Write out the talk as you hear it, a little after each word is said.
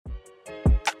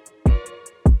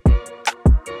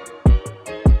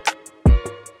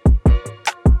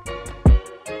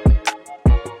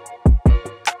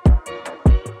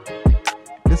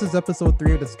is episode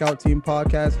 3 of the Scout Team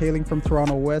podcast. Hailing from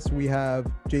Toronto West, we have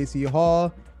JC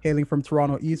Hall. Hailing from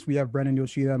Toronto East, we have Brendan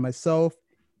Yoshida and myself.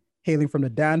 Hailing from the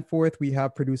Danforth, we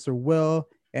have producer Will.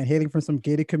 And hailing from some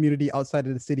gated community outside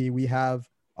of the city, we have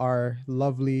our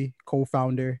lovely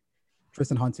co-founder,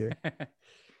 Tristan Hunter.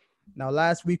 Now,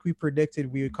 last week we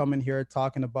predicted we would come in here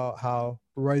talking about how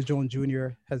Roy Jones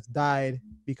Jr. has died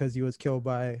because he was killed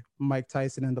by Mike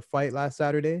Tyson in the fight last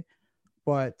Saturday.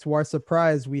 But to our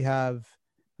surprise, we have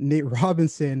Nate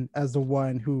Robinson as the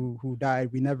one who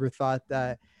died. We never thought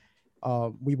that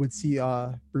we would see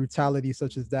brutality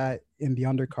such as that in the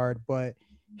undercard, but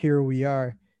here we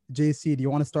are. JC, do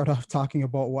you want to start off talking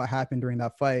about what happened during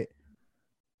that fight?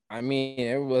 I mean,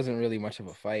 it wasn't really much of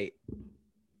a fight.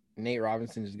 Nate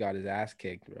Robinson just got his ass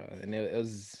kicked, bro, and it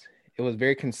was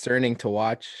very concerning to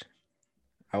watch.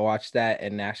 I watched that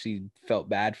and actually felt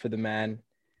bad for the man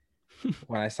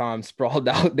when I saw him sprawled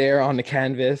out there on the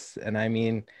canvas. And I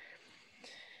mean,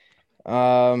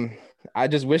 I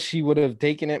just wish he would have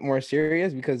taken it more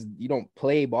serious, because you don't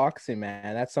play boxing,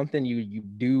 man. That's something you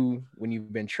do when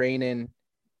you've been training,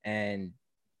 and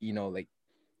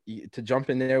to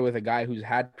jump in there with a guy who's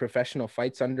had professional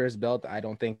fights under his belt. I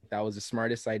don't think that was the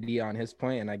smartest idea on his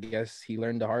point, and I guess he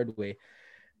learned the hard way.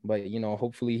 But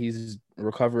hopefully he's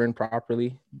recovering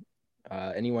properly.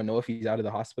 Anyone know if he's out of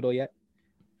the hospital yet?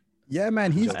 Yeah,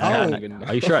 man, he's out.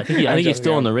 Are you sure? I think he's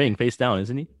still in the ring, face down,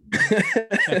 isn't he?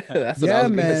 That's what I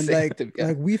was man. say,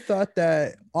 like we thought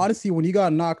that, honestly, when he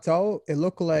got knocked out, it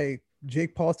looked like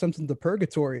Jake Paul Simpson's The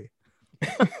Purgatory.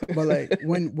 But like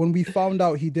when we found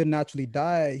out he didn't actually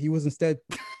die, he was instead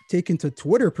taken to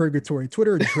Twitter purgatory.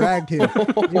 Twitter dragged him.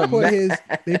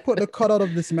 They put the cutout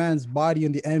of this man's body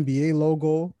in the NBA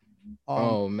logo.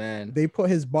 Oh man, they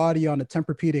put his body on a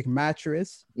Tempur-Pedic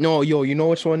mattress. No, you know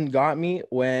which one got me?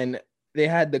 When they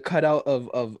had the cutout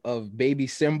of baby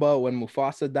Simba when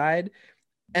Mufasa died,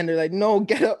 and they're like, "No,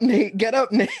 get up, Nate! Get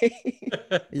up, Nate!"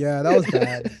 Yeah, that was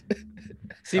bad.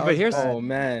 See, but here's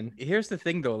the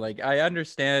thing though. Like, I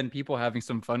understand people having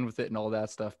some fun with it and all that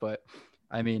stuff, but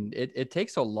I mean, it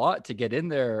takes a lot to get in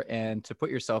there and to put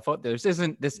yourself out there. This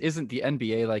isn't the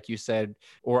NBA, like you said,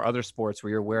 or other sports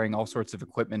where you're wearing all sorts of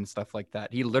equipment and stuff like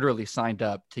that. He literally signed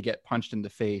up to get punched in the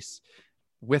face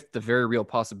with the very real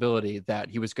possibility that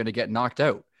he was going to get knocked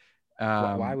out.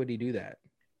 Why would he do that?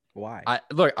 Why? I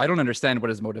don't understand what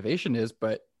his motivation is,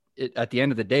 but at the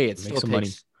end of the day, it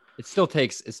still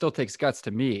takes guts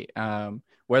to me.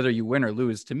 Whether you win or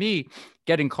lose, to me,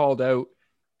 getting called out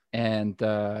and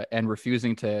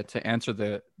refusing to answer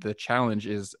the challenge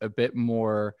is a bit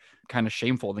more kind of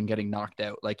shameful than getting knocked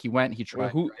out. Like, he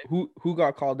tried. Who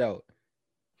got called out?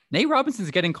 Nate Robinson's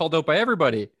getting called out by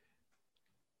everybody,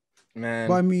 man.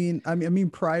 But I mean,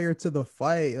 prior to the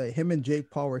fight, like, him and Jake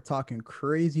Paul were talking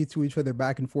crazy to each other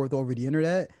back and forth over the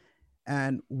internet.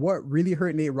 And what really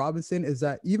hurt Nate Robinson is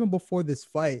that even before this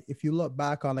fight, if you look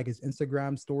back on like his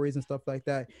Instagram stories and stuff like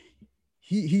that,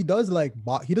 he does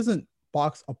he doesn't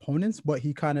box opponents, but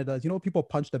he kind of does. People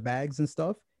punch the bags and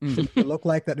stuff. To look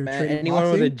like that they're training anyone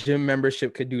boxing. with a gym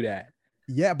membership could do that.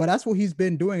 Yeah, but that's what he's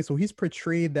been doing. So he's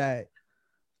portrayed that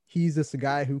he's this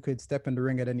guy who could step in the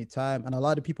ring at any time. And a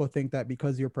lot of people think that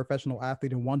because you're a professional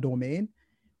athlete in one domain,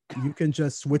 you can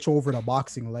just switch over to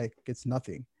boxing like it's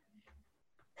nothing.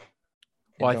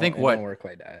 Well, I think don't work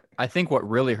like that. I think what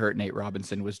really hurt Nate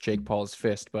Robinson was Jake Paul's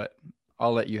fist, but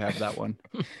I'll let you have that one.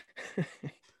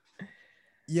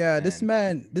 Yeah,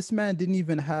 man. This man didn't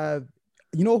even have.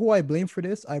 You know who I blame for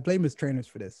this? I blame his trainers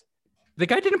for this. The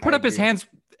guy didn't put up his hands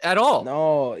at all.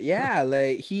 No, yeah,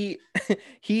 like he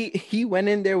went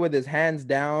in there with his hands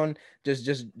down,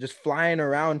 just flying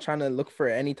around trying to look for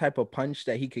any type of punch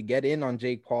that he could get in on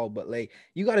Jake Paul. But like,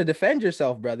 you got to defend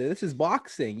yourself, brother. This is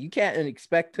boxing. You can't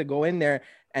expect to go in there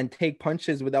and take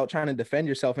punches without trying to defend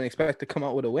yourself and expect to come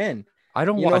out with a win. I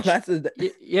don't watch.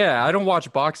 I don't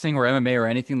watch boxing or MMA or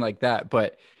anything like that.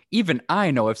 But even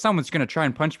I know if someone's going to try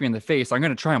and punch me in the face, I'm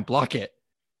going to try and block it.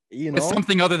 It's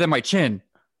something other than my chin.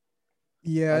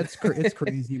 Yeah, it's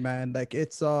crazy, man. Like,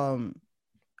 it's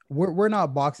we're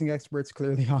not boxing experts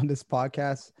clearly on this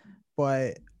podcast,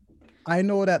 but I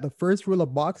know that the first rule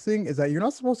of boxing is that you're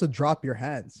not supposed to drop your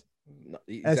hands. No,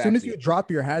 exactly. As soon as you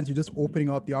drop your hands, you're just opening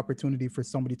up the opportunity for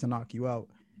somebody to knock you out.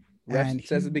 And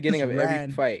says at the beginning of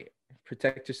every fight,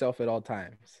 protect yourself at all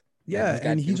times. Yeah,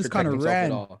 and he just kind of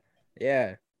ran.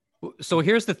 Yeah. So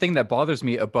here's the thing that bothers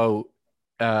me about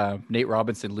Nate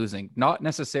Robinson losing. Not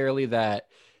necessarily that,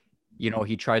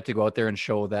 he tried to go out there and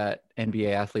show that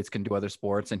NBA athletes can do other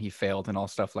sports and he failed and all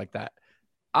stuff like that.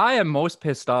 I am most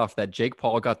pissed off that Jake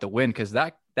Paul got the win, because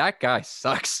that guy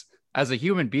sucks. As a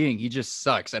human being, he just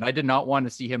sucks. And I did not want to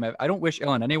see him. I don't wish ill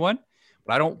on anyone,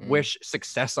 but I don't wish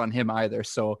success on him either.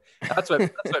 So that's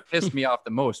what pissed me off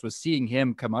the most, was seeing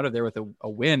him come out of there with a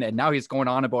win. And now he's going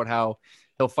on about how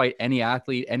he'll fight any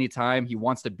athlete anytime. He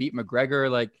wants to beat McGregor.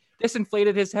 Like, this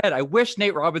inflated his head. I wish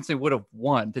Nate Robinson would have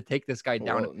won to take this guy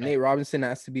down. Well, Nate Robinson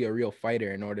has to be a real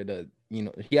fighter in order to,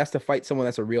 he has to fight someone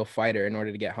that's a real fighter in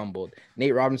order to get humbled.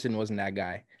 Nate Robinson wasn't that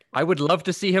guy. I would love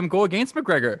to see him go against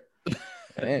McGregor.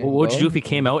 Well, what would you do if he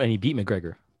came out and he beat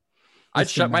McGregor? I'd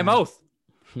shut my mouth.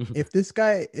 If this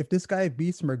guy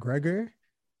beats McGregor,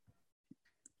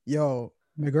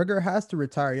 McGregor has to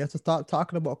retire. He has to stop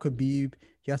talking about Khabib.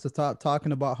 He has to stop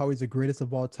talking about how he's the greatest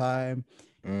of all time.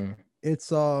 It's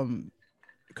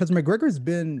because McGregor's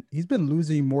been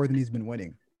losing more than he's been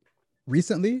winning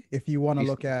recently. If you want to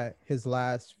look at his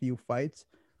last few fights,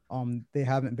 they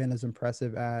haven't been as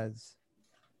impressive as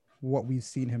what we've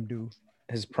seen him do.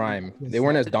 His prime, they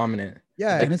weren't as dominant.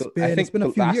 Yeah, like and it's been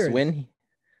a few years.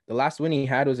 The last win he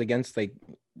had was against like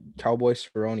Cowboy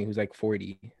Cerrone, who's like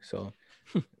 40. So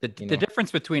the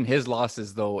difference between his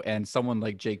losses though and someone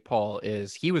like Jake Paul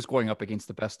is he was going up against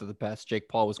the best of the best. Jake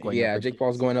Paul was going Jake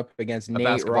Paul's going up against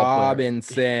Nate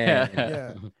Robinson.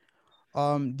 Yeah.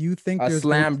 Do you think a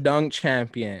slam dunk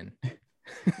champion?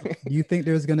 Do you think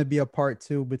there's going to be a part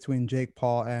 2 between Jake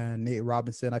Paul and Nate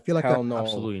Robinson? I feel like no.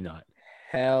 Absolutely not.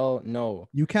 Hell no.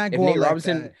 You can't go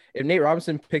if Nate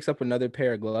Robinson picks up another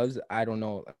pair of gloves, I don't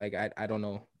know. Like I don't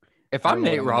know. If I'm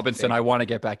Nate Robinson, I want to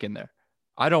get back in there.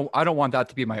 I don't want that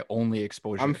to be my only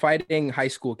exposure. I'm fighting high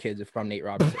school kids if I'm Nate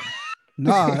Robinson.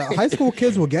 Nah, high school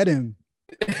kids will get him.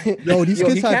 These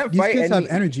kids have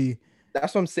energy.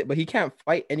 That's what I'm saying. But he can't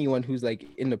fight anyone who's like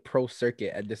in the pro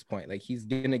circuit at this point. Like he's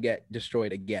gonna get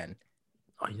destroyed again.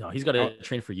 Oh, he's got to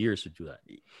train for years to do that.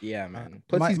 Yeah, man.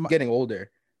 Plus he's getting older.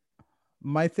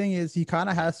 My thing is he kind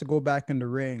of has to go back in the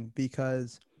ring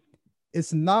because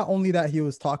it's not only that he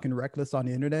was talking reckless on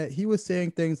the internet. He was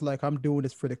saying things like, I'm doing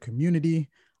this for the community.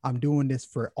 I'm doing this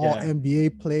for all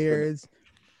NBA players.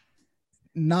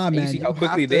 Nah, man. You see how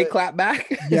quickly they clap back?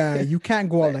 Yeah, you can't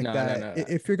go out like that. No.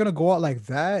 If you're going to go out like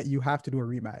that, you have to do a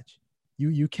rematch.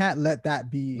 You can't let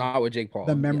that be not with Jake Paul.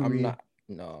 The memory.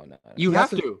 No. You have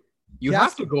to. You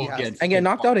have to go against and get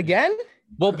knocked out again?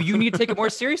 Well, but you need to take it more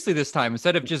seriously this time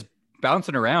instead of just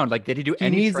bouncing around. Like, did he do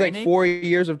any needs training? Like 4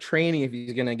 years of training if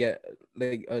he's gonna get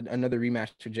like another rematch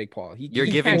to Jake Paul. You're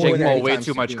giving Jake Paul way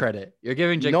too much credit. You're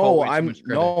giving Jake Paul way too much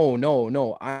credit.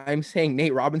 No. I'm saying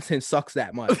Nate Robinson sucks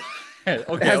that much.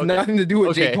 It has nothing to do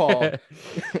with Jake Paul.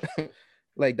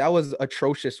 Like that was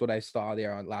atrocious what I saw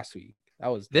there on last week. That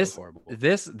was horrible.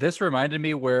 This reminded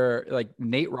me where like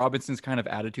Nate Robinson's kind of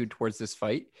attitude towards this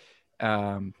fight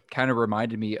kind of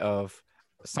reminded me of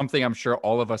something I'm sure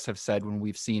all of us have said when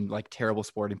we've seen like terrible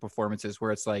sporting performances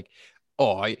where it's like,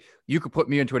 you could put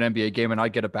me into an NBA game and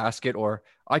I'd get a basket, or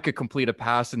I could complete a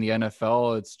pass in the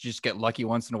NFL. It's just get lucky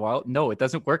once in a while. No, it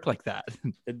doesn't work like that.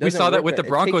 We saw that with the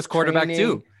Broncos quarterback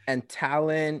too. And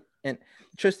talent. And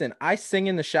Tristan, I sing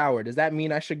in the shower. Does that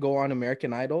mean I should go on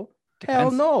American Idol? Depends.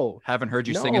 Hell no. Haven't heard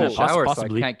you sing in a shower,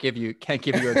 possibly. So I can't give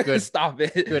you a good stop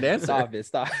it. Good answer.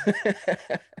 Stop.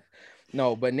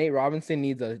 No, but Nate Robinson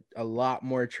needs a lot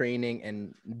more training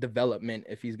and development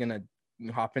if he's gonna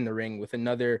hop in the ring with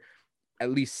another at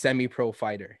least semi-pro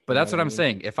fighter. But that's what I'm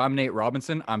saying. If I'm Nate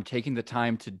Robinson, I'm taking the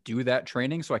time to do that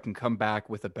training so I can come back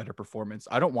with a better performance.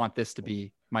 I don't want this to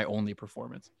be my only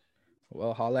performance.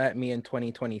 Well, holla at me in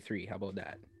 2023. How about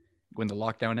that? When the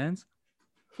lockdown ends?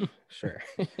 Sure.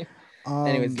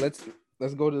 Anyways, let's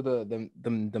go to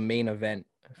the main event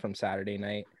from Saturday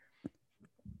night.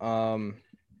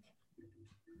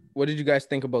 What did you guys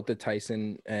think about the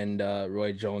Tyson and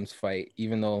Roy Jones fight?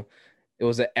 Even though it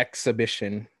was an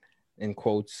exhibition, in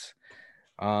quotes,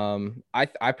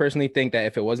 I personally think that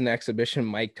if it wasn't an exhibition,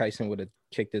 Mike Tyson would have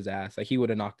kicked his ass. Like he would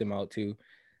have knocked him out too.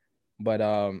 But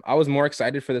I was more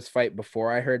excited for this fight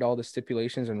before I heard all the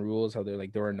stipulations and rules. How there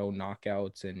were no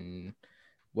knockouts and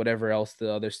whatever else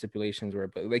the other stipulations were.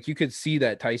 But like you could see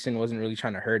that Tyson wasn't really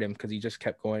trying to hurt him because he just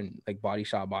kept going like body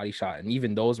shot, and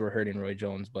even those were hurting Roy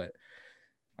Jones. But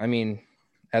I mean,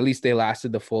 at least they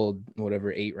lasted the full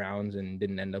 8 rounds and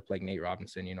didn't end up like Nate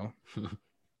Robinson, you know.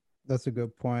 That's a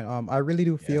good point. I really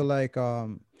do feel like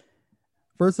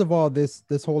first of all, this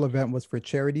whole event was for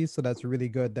charity, so that's really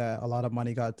good that a lot of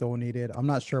money got donated. I'm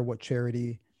not sure what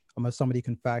charity, unless somebody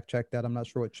can fact check that. I'm not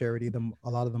sure what charity a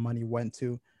lot of the money went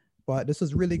to, but this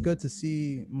was really good to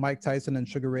see Mike Tyson and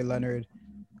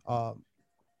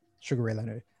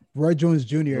Roy Jones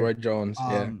Jr.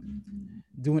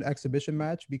 Do an exhibition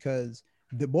match because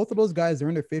both of those guys are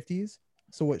in their 50s.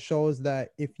 So it shows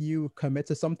that if you commit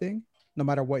to something, no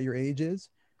matter what your age is,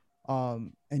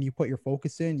 and you put your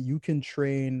focus in, you can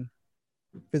train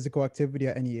physical activity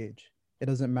at any age. It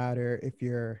doesn't matter if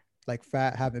you're like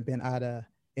fat, haven't been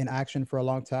in action for a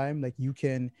long time. Like you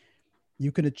can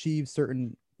achieve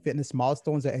certain fitness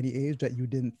milestones at any age that you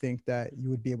didn't think that you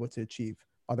would be able to achieve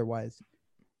otherwise.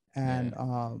 And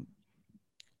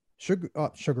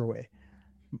Sugar Way.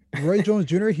 Roy Jones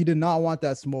Jr., he did not want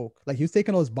that smoke. Like he was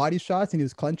taking those body shots and he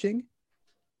was clenching.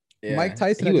 Yeah, Mike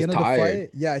Tyson at the end of the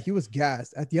fight, he was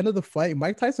gassed. At the end of the fight,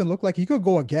 Mike Tyson looked like he could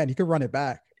go again. He could run it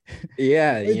back.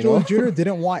 Yeah, Roy Jones Jr.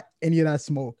 didn't want any of that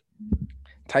smoke.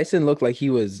 Tyson looked like he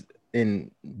was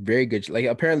in very good. Like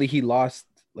apparently he lost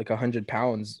like 100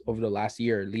 pounds over the last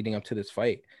year leading up to this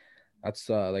fight. That's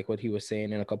like what he was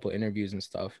saying in a couple of interviews and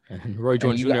stuff. And Roy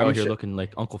Jones Jr. out here looking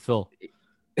like Uncle Phil.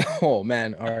 Oh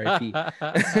man, R.I.P.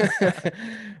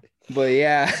 But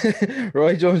yeah,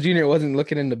 Roy Jones Jr. wasn't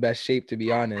looking in the best shape, to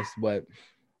be honest. But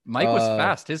Mike was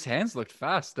fast. His hands looked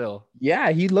fast still.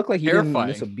 Yeah, he looked like he didn't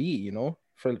miss a beat, you know,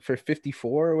 for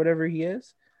 54 or whatever he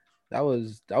is. That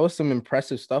was some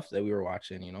impressive stuff that we were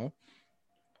watching, you know.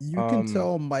 You can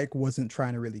tell Mike wasn't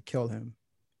trying to really kill him.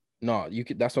 No, you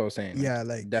could. That's what I was saying. Yeah,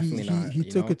 like definitely not. He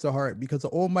took it to heart because the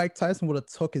old Mike Tyson would have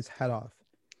took his head off.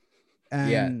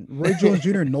 And Roy Jones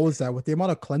Jr. knows that with the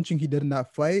amount of clenching he did in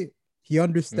that fight, he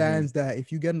understands that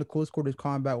if you get into close quarters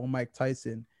combat with Mike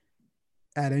Tyson,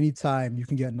 at any time you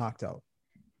can get knocked out.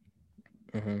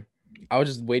 I was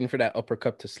just waiting for that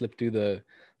uppercut to slip through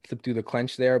the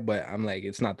clench there, but I'm like,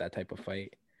 it's not that type of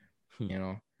fight, you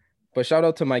know. But shout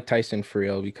out to Mike Tyson for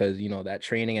real, because you know that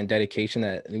training and dedication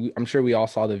that I'm sure we all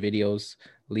saw the videos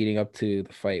leading up to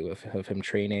the fight of him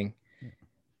training,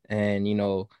 and you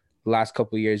know, the last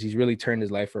couple of years he's really turned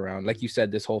his life around. Like you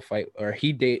said, this whole fight, or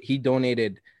he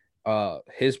donated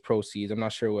his proceeds. I'm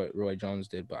not sure what Roy Jones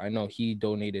did, but I know he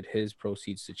donated his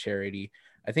proceeds to charity.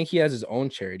 I think he has his own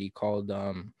charity called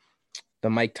the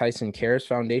Mike Tyson Cares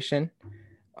Foundation.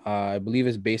 I believe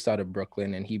it's based out of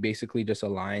Brooklyn, and he basically just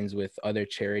aligns with other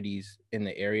charities in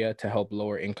the area to help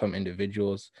lower income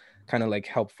individuals, kind of like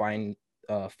help find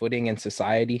footing in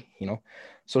society, you know.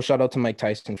 So shout out to Mike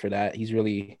Tyson for that. He's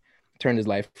really turned his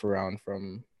life around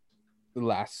from the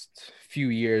last few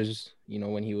years, you know,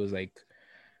 when he was like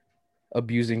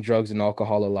abusing drugs and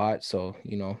alcohol a lot. So,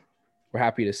 you know, we're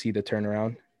happy to see the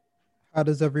turnaround. How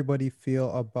does everybody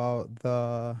feel about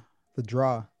the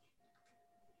draw?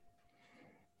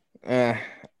 I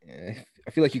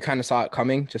feel like you kind of saw it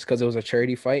coming just because it was a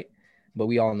charity fight, but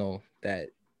we all know that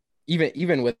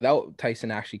even without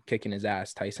Tyson actually kicking his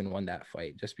ass, Tyson won that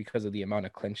fight just because of the amount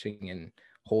of clinching and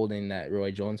holding that Roy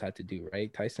Jones had to do,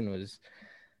 right? Tyson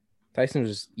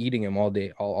was eating him all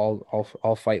day,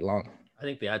 all fight long. I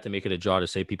think they had to make it a draw to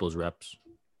save people's reps.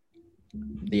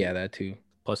 Yeah, that too.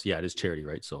 Plus, yeah, it is charity,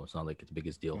 right? So it's not like it's the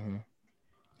biggest deal.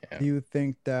 Yeah. Do you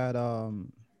think that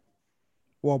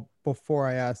well, before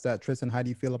I ask that, Tristan, how do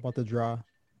you feel about the draw?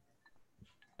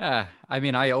 I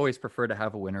mean, I always prefer to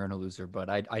have a winner and a loser, but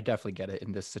I definitely get it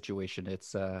in this situation.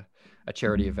 It's a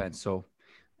charity event, so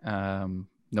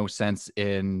no sense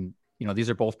in, you know, these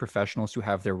are both professionals who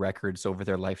have their records over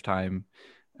their lifetime,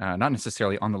 not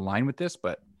necessarily on the line with this,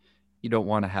 but you don't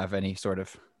want to have any sort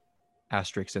of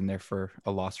asterisks in there for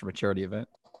a loss from a charity event.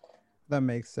 That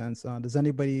makes sense. Does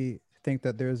anybody think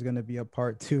that there's going to be a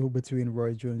part 2 between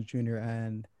Roy Jones Jr.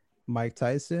 and Mike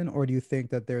Tyson, or do you think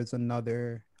that there's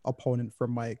another opponent for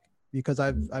Mike? Because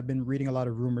I've been reading a lot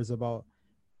of rumors about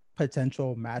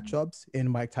potential matchups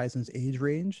in Mike Tyson's age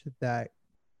range, that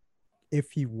if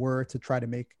he were to try to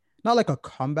make not like a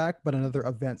comeback, but another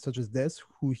event such as this,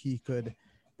 who he could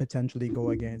potentially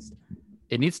go against.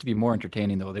 It needs to be more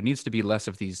entertaining, though. There needs to be less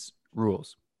of these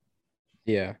rules.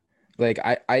 Yeah. Like,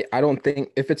 I don't think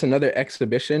if it's another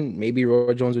exhibition, maybe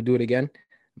Roy Jones would do it again.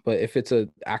 But if it's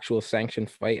an actual sanctioned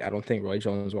fight, I don't think Roy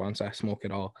Jones wants that smoke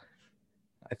at all.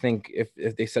 I think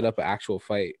if they set up an actual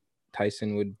fight,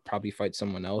 Tyson would probably fight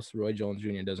someone else. Roy Jones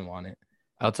Jr. doesn't want it.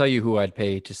 I'll tell you who I'd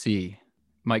pay to see: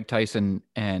 Mike Tyson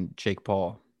and Jake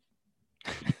Paul.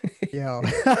 Yo,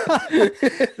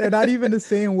 they're not even the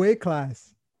same weight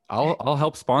class. I'll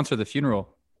help sponsor the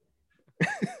funeral.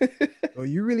 Oh,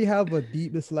 you really have a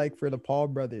deep dislike for the Paul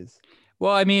brothers.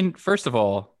 Well, I mean, first of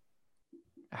all,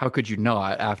 how could you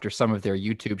not after some of their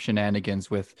YouTube shenanigans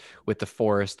with the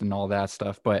forest and all that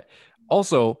stuff? But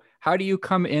also, how do you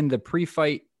come in the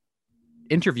pre-fight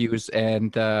interviews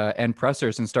and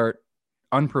pressers and start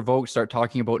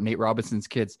talking about Nate Robinson's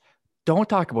kids? Don't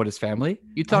talk about his family.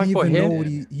 You talk about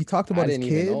him. He talked about his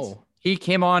kids. He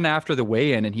came on after the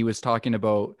weigh-in and he was talking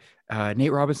about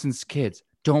Nate Robinson's kids.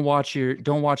 Don't watch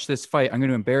this fight. I'm going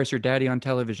to embarrass your daddy on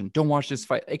television. Don't watch this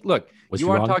fight. Like, look, you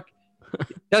want to talk?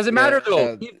 Doesn't matter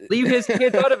though. Leave his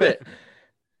kids out of it.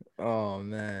 Oh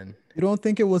man, You don't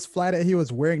think it was flat that he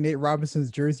was wearing Nate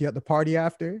Robinson's jersey at the party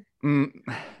after?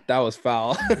 that was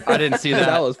foul. I didn't see that.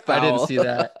 That was foul. I didn't see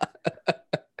that.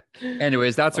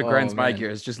 Anyways, that's what grinds my man.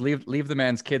 gears. Just leave the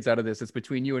man's kids out of this. It's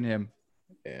between you and him.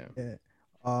 Yeah.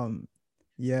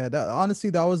 Yeah. That honestly,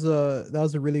 that was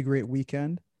a really great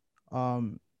weekend.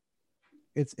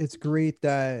 It's great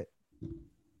that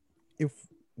if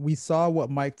we saw what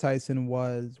Mike Tyson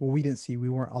was, well, we didn't see, we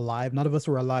weren't alive. None of us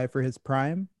were alive for his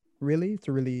prime, really,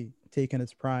 to really take in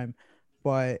his prime.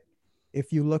 But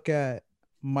if you look at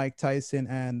Mike Tyson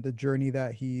and the journey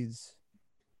that he's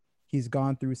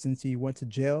gone through since he went to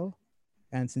jail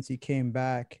and since he came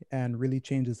back and really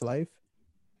changed his life,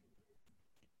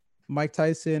 Mike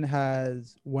Tyson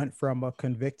has went from a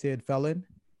convicted felon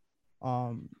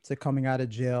to coming out of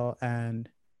jail and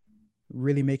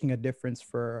really making a difference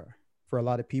for a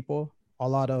lot of people. A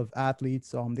lot of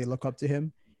athletes, they look up to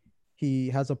him. He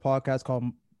has a podcast called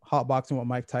Hot Boxing with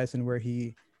Mike Tyson, where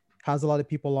he has a lot of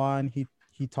people on.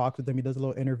 He talks with them. He does a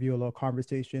little interview, a little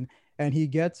conversation, and he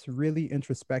gets really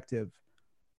introspective.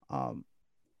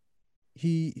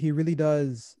 He really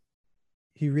does.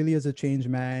 He really is a changed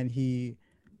man. He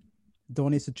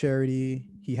donates to charity.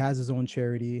 He has his own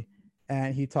charity,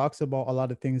 and he talks about a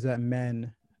lot of things that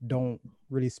men don't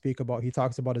really speak about. He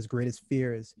talks about his greatest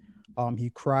fears. He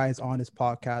cries on his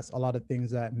podcast a lot of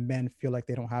things that men feel like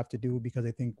they don't have to do because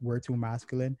they think we're too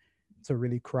masculine to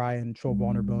really cry and show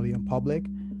vulnerability in public.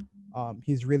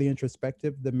 He's really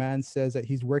introspective. The man says that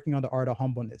he's working on the art of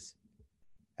humbleness,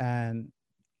 and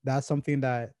that's something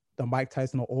that the Mike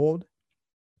Tyson of old,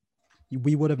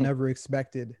 we would have never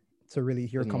expected to really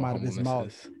hear come out of his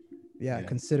mouth. Yeah,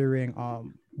 considering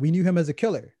we knew him as a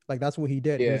killer. Like, that's what he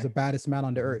did. He was the baddest man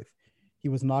on the earth. He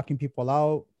was knocking people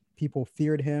out. People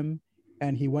feared him,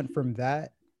 and he went from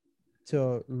that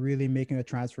to really making a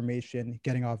transformation,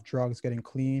 getting off drugs, getting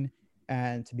clean,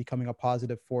 and to becoming a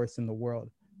positive force in the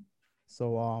world.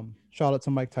 So shout out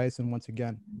to Mike Tyson once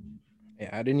again. Yeah,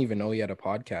 I didn't even know he had a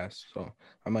podcast, so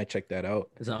I might check that out.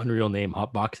 It's an unreal name,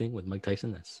 Hot Boxing with Mike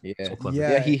Tyson. That's so clever.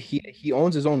 Yeah, he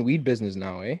owns his own weed business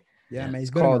now, eh? Yeah, man, he's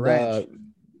it's called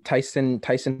Tyson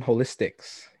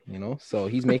Holistics, you know. So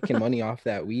he's making money off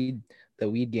that weed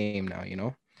game now, you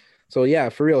know. So yeah,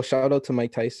 for real, shout out to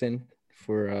Mike Tyson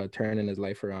for turning his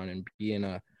life around and being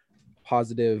a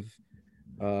positive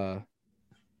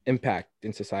impact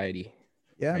in society.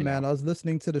 Yeah, right, man. Now. I was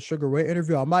listening to the Sugar Ray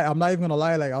interview. I'm not even gonna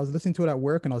lie. Like, I was listening to it at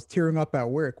work and I was tearing up at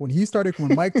work when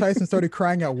Mike Tyson started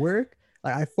crying at work.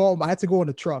 Like, I had to go in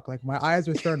the truck. Like, my eyes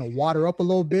were starting to water up a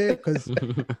little bit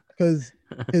because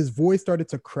his voice started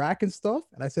to crack and stuff.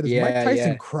 And I said, "Is Mike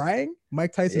Tyson crying?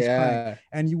 Mike Tyson's crying."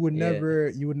 And you would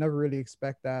never really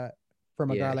expect that from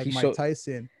a guy like Mike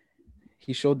Tyson.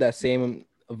 He showed that same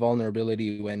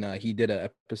vulnerability when he did an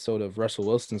episode of Russell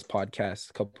Wilson's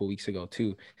podcast a couple of weeks ago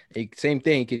too. Same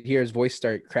thing. You could hear his voice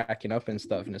start cracking up and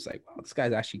stuff, and it's like, wow, this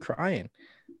guy's actually crying.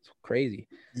 It's crazy.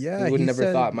 Yeah, we would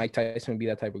never thought Mike Tyson would be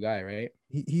that type of guy, right?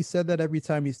 He said that every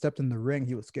time he stepped in the ring,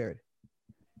 he was scared.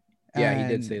 Yeah, he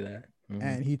did say that. Mm-hmm.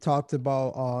 And he talked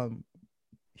about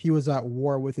he was at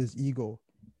war with his ego,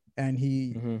 and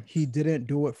he didn't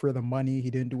do it for the money. He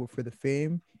didn't do it for the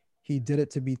fame. He did it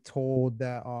to be told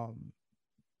that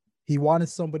he wanted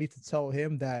somebody to tell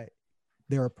him that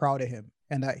they were proud of him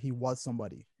and that he was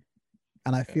somebody.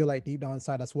 And I feel like deep down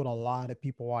inside, that's what a lot of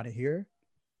people want to hear.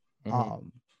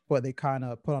 But they kind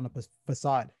of put on a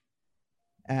facade.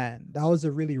 And that was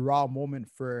a really raw moment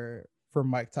for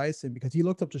Mike Tyson, because he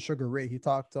looked up to Sugar Ray. He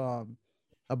talked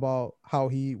about how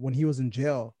when he was in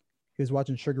jail, he was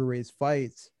watching Sugar Ray's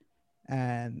fights,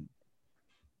 and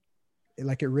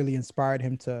it really inspired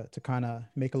him to kind of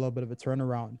make a little bit of a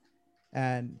turnaround.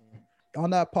 And on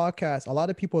that podcast, a lot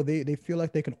of people, they feel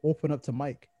like they can open up to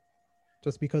Mike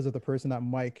just because of the person that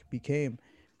Mike became.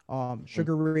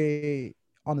 Sugar Ray,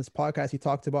 on this podcast, he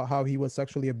talked about how he was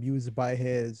sexually abused by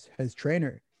his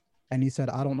trainer. And he said,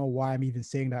 "I don't know why I'm even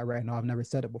saying that right now. I've never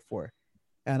said it before."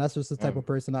 And that's just the type of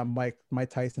person that Mike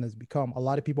Tyson has become. A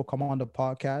lot of people come on the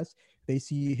podcast, they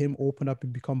see him open up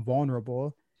and become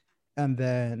vulnerable, and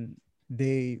then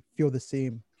they feel the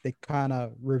same. They kind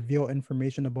of reveal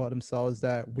information about themselves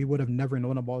that we would have never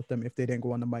known about them if they didn't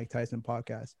go on the Mike Tyson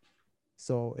podcast.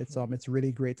 So it's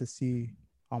really great to see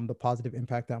the positive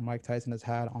impact that Mike Tyson has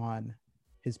had on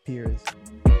his peers.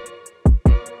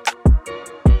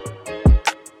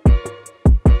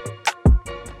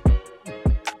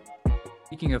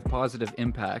 Speaking of positive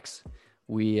impacts,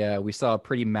 we saw a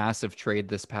pretty massive trade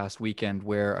this past weekend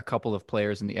where a couple of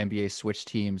players in the NBA switched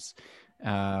teams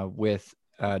with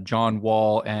John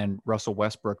Wall and Russell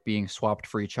Westbrook being swapped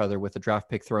for each other with a draft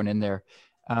pick thrown in there.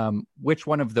 Which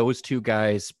one of those two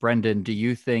guys, Brendan, do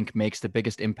you think makes the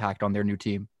biggest impact on their new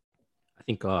team? I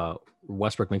think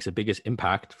Westbrook makes the biggest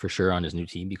impact for sure on his new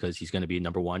team because he's going to be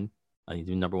number one. He's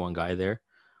the number one guy there.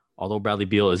 Although Bradley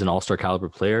Beal is an all-star caliber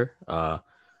player,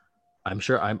 I'm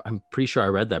pretty sure I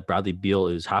read that Bradley Beal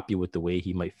is happy with the way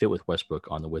he might fit with Westbrook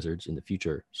on the Wizards in the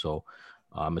future. So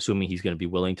I'm assuming he's going to be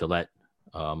willing to let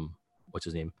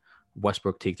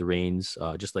Westbrook take the reins,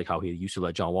 just like how he used to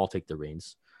let John Wall take the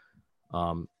reins.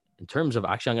 In terms of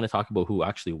I'm going to talk about who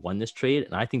actually won this trade,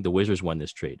 and I think the Wizards won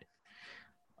this trade.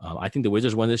 I think the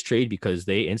Wizards won this trade because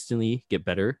they instantly get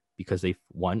better because they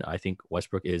won. I think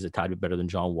Westbrook is a tad bit better than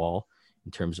John Wall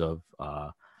in terms of,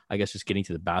 I guess, just getting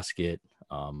to the basket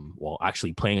while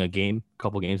actually playing a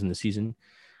couple games in the season,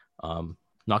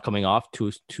 not coming off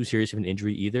too serious of an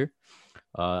injury either.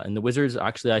 And the Wizards,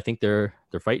 actually, I think they're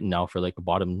fighting now for like a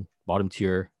bottom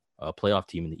tier playoff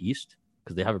team in the East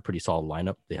because they have a pretty solid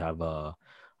lineup. They have,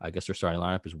 I guess, their starting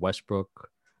lineup is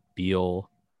Westbrook, Beal,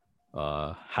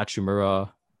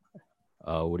 Hachimura.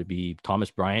 Would it be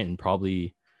Thomas Bryant and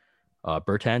probably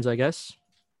Bertans, I guess,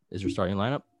 is their starting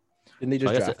lineup. Didn't they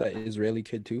just draft that Israeli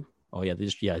kid too? Oh yeah,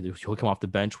 he'll come off the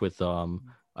bench with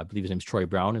I believe his name's Troy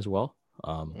Brown as well.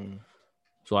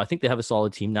 So I think they have a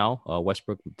solid team now.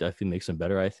 Westbrook definitely makes them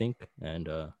better, I think, and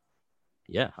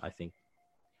I think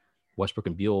Westbrook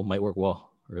and Beal might work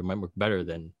well, or it might work better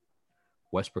than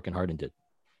Westbrook and Harden did.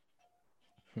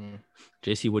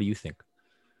 JC, what do you think?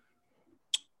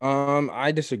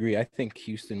 I disagree. I think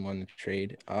Houston won the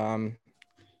trade.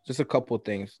 Just a couple of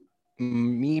things.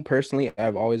 Me personally,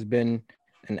 I've always been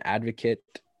an advocate,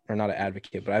 or not an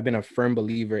advocate, but I've been a firm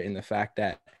believer in the fact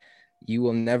that you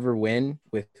will never win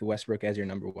with Westbrook as your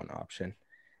number one option.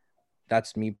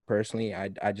 That's me personally.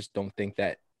 I just don't think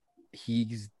that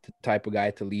he's the type of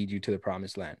guy to lead you to the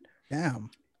promised land. Damn.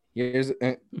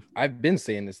 I've been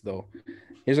saying this though.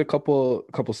 Here's a couple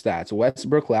stats.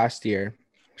 Westbrook last year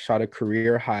shot a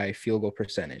career high field goal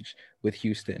percentage with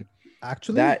Houston.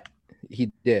 Actually, that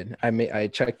he did. I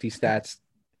checked these stats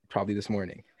probably this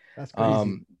morning. That's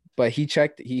crazy. But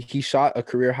he shot a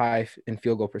career high in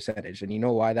field goal percentage. And you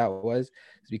know why that was?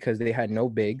 It's because they had no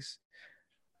bigs.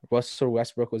 Russell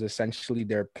Westbrook was essentially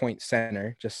their point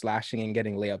center, just slashing and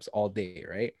getting layups all day,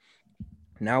 right?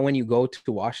 Now when you go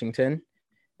to Washington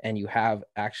and you have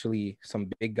actually some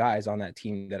big guys on that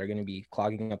team that are going to be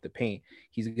clogging up the paint,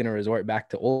 he's going to resort back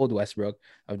to old Westbrook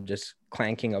of just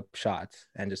clanking up shots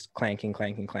and just clanking,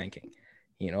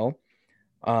 you know?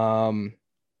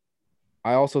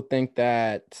 I also think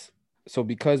that, so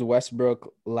because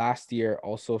Westbrook last year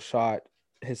also shot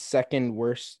his second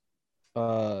worst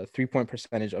 3-point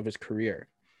percentage of his career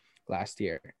last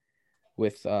year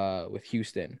with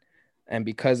Houston. And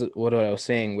because what I was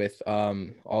saying with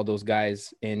all those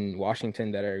guys in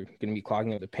Washington that are going to be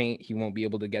clogging up the paint, he won't be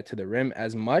able to get to the rim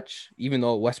as much, even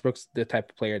though Westbrook's the type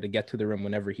of player to get to the rim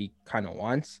whenever he kind of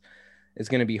wants. It's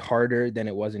going to be harder than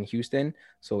it was in Houston.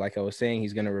 So like I was saying,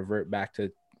 he's going to revert back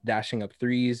to dashing up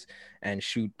threes and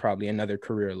shoot probably another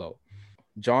career low.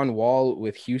 John Wall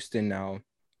with Houston now,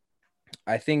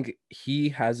 I think he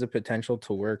has the potential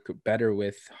to work better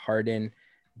with Harden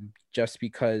just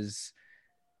because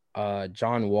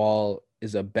John Wall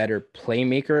is a better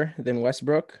playmaker than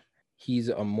Westbrook.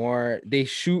 They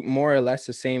shoot more or less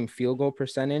the same field goal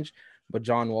percentage, but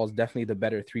John Wall's definitely the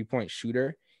better 3-point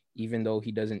shooter, even though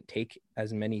he doesn't take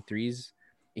as many threes.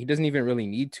 He doesn't even really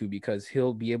need to because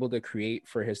he'll be able to create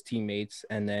for his teammates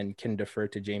and then can defer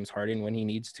to James Harden when he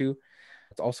needs to.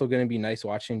 It's also going to be nice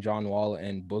watching John Wall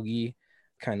and Boogie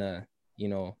kind of,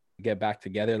 get back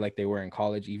together like they were in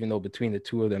college, even though between the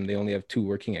two of them, they only have 2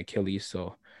 working Achilles.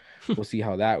 So we'll see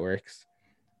how that works.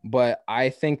 But I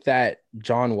think that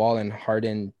John Wall and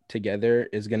Harden together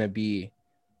is going to be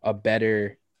a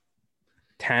better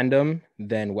tandem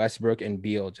than Westbrook and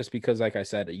Beal, just because, like I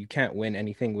said, you can't win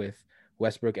anything with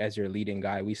Westbrook as your leading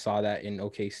guy. We saw that in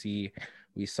OKC.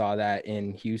 We saw that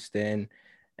in Houston.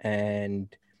 And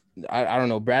I don't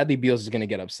know. Bradley Beal is going to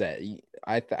get upset.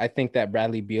 I think that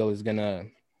Bradley Beal he's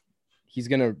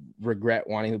going to regret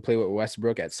wanting to play with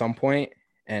Westbrook at some point.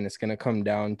 And it's going to come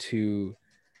down to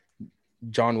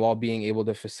John Wall being able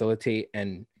to facilitate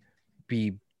and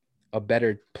be a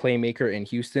better playmaker in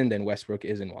Houston than Westbrook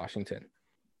is in Washington.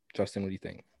 Justin, what do you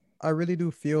think? I really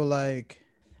do feel like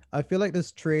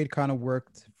this trade kind of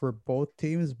worked for both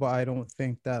teams, but I don't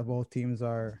think that both teams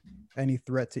are any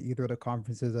threat to either of the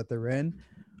conferences that they're in.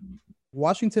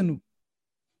 Washington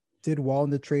did well in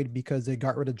the trade because they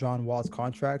got rid of John Wall's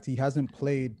contract. He hasn't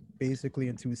played basically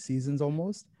in 2 seasons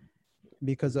almost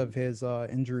because of his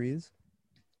injuries.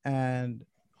 And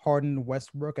Harden,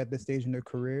 Westbrook at this stage in their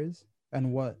careers,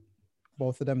 and what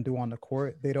both of them do on the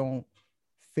court, they don't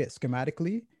fit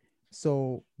schematically.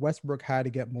 So Westbrook had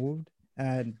to get moved.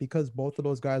 And because both of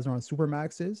those guys are on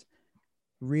supermaxes,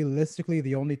 realistically,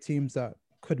 the only teams that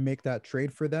could make that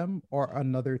trade for them are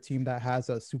another team that has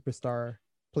a superstar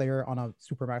player on a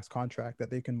supermax contract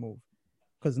that they can move,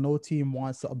 because no team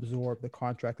wants to absorb the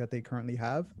contract that they currently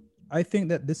have. I think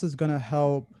that this is going to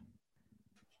help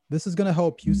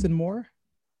Houston more,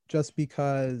 just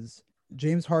because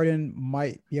James Harden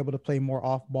might be able to play more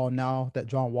off ball now that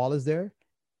John Wall is there.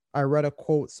 I read a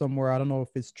quote somewhere. I don't know if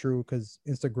it's true, because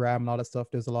Instagram and all that stuff,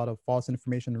 there's a lot of false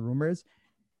information and rumors.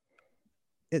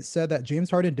 It said that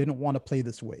James Harden didn't want to play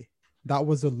this way. That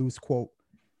was a loose quote.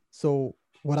 So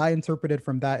what I interpreted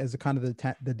from that is a kind of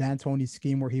the D'Antoni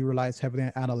scheme, where he relies heavily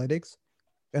on analytics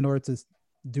in order to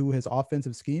do his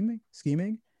offensive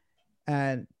scheming.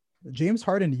 And James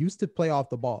Harden used to play off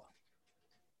the ball.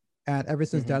 And ever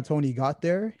since D'Antoni got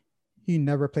there, he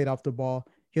never played off the ball.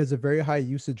 He has a very high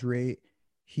usage rate.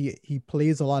 He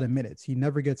plays a lot of minutes. He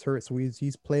never gets hurt. So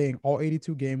he's playing all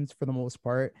 82 games for the most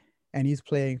part. And he's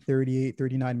playing 38,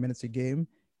 39 minutes a game.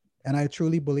 And I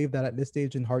truly believe that at this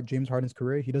stage in James Harden's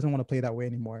career, he doesn't want to play that way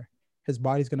anymore. His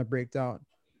body's going to break down.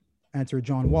 Enter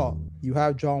John Wall. You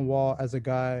have John Wall as a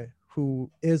guy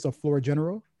who is a floor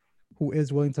general, who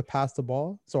is willing to pass the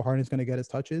ball. So Harden's going to get his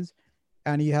touches.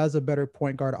 And he has a better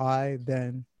point guard eye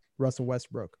than Russell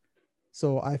Westbrook.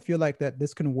 So I feel like that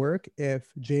this can work if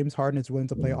James Harden is willing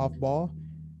to play off ball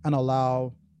and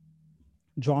allow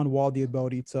John Wall the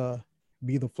ability to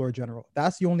be the floor general.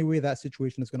 That's the only way that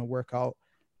situation is going to work out.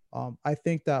 I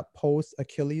think that post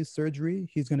Achilles surgery,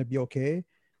 he's going to be okay,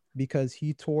 because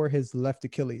he tore his left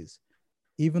Achilles.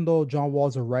 Even though John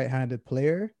Wall's a right-handed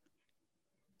player,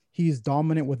 he's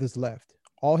dominant with his left.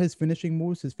 All his finishing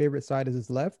moves, his favorite side is his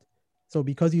left. So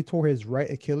because he tore his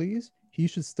right Achilles, he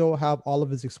should still have all of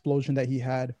his explosion that he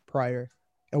had prior.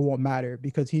 It won't matter,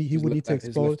 because he would need to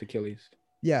explode. His left Achilles.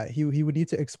 Yeah, he would need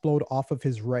to explode off of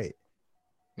his right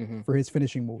for his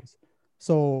finishing moves.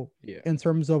 So in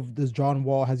terms of this John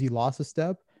Wall, has he lost a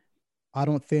step? I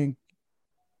don't think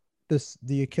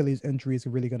the Achilles injury is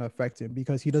really going to affect him,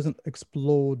 because he doesn't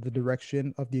explode the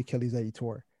direction of the Achilles that he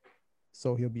tore.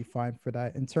 So he'll be fine for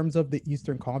that. In terms of the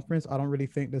Eastern Conference, I don't really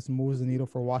think this moves the needle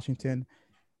for Washington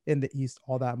in the East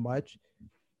all that much.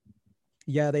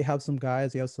 Yeah, they have some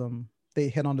guys. They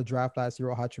hit on the draft last year,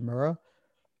 Hachimura.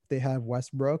 They have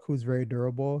Westbrook, who's very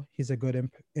durable. He's a good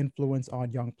influence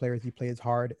on young players. He plays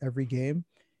hard every game.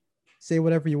 Say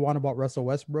whatever you want about Russell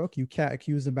Westbrook, you can't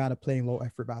accuse the man of playing low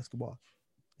effort basketball.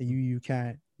 You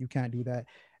can't do that.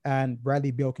 And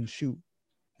Bradley Beal can shoot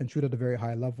at a very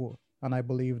high level. And I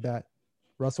believe that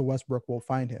Russell Westbrook will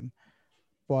find him.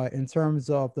 But in terms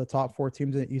of the top 4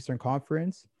 teams in the Eastern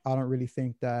Conference, I don't really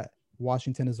think that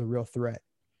Washington is a real threat.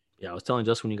 Yeah, I was telling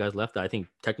Justin when you guys left that I think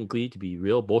technically, to be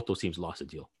real, both those teams lost a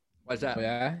deal. Why's that? Oh,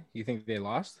 yeah? You think they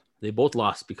lost? They both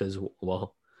lost because,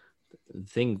 well, the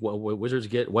thing, Wizards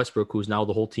get Westbrook, who's now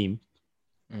the whole team.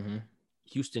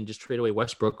 Houston just traded away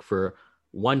Westbrook for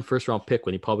 1 first-round pick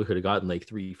when he probably could have gotten like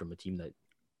 3 from a team that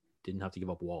didn't have to give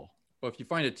up Wall. Well, if you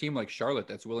find a team like Charlotte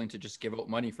that's willing to just give out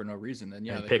money for no reason, then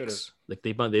yeah, and they picks. Like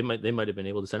they might have been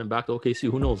able to send him back to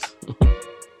OKC. Who knows?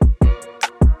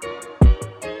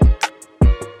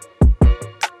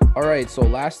 All right, so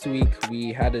last week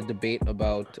we had a debate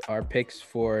about our picks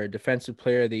for Defensive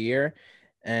Player of the Year,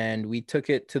 and we took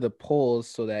it to the polls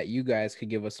so that you guys could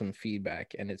give us some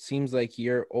feedback. And it seems like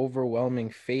your overwhelming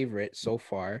favorite so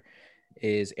far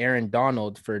is Aaron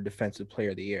Donald for Defensive Player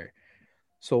of the Year.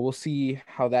 So we'll see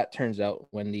how that turns out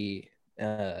when the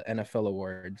NFL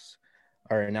awards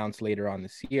are announced later on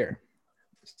this year.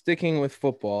 Sticking with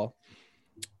football,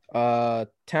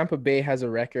 Tampa Bay has a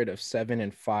record of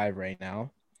 7-5 right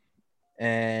now.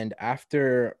 And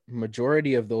after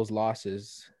majority of those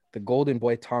losses, the golden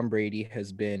boy Tom Brady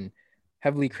has been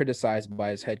heavily criticized by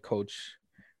his head coach,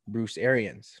 Bruce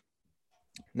Arians.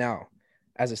 Now,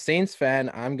 as a Saints fan,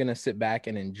 I'm going to sit back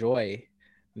and enjoy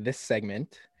this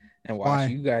segment and watch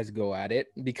you guys go at it,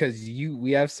 because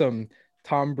we have some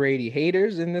Tom Brady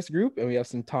haters in this group and we have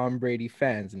some Tom Brady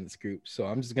fans in this group. So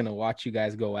I'm just going to watch you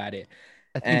guys go at it.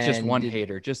 I think just one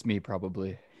hater, just me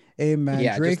probably. Hey man,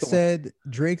 yeah, Drake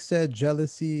said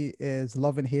jealousy is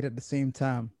love and hate at the same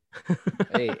time.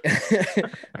 Hey.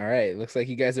 All right, looks like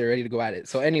you guys are ready to go at it.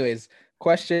 So anyways,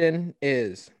 question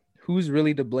is, who's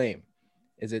really to blame?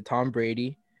 Is it Tom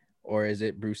Brady or is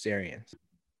it Bruce Arians?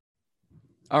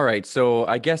 All right, so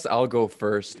I guess I'll go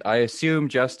first. I assume,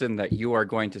 Justin, that you are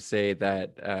going to say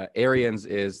that Arians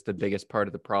is the biggest part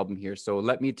of the problem here. So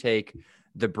let me take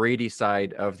the Brady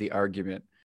side of the argument.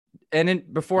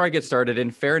 Before I get started,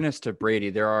 in fairness to Brady,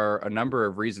 there are a number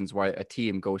of reasons why a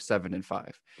team goes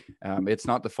 7-5. It's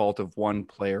not the fault of one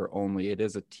player only. It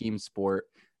is a team sport.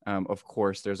 Of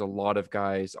course, there's a lot of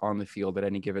guys on the field at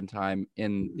any given time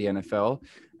in the NFL.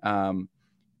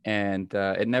 And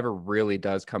it never really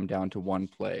does come down to one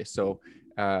play. So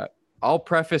I'll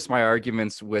preface my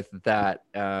arguments with that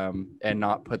and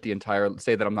not put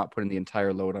say that I'm not putting the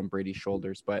entire load on Brady's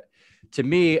shoulders. But to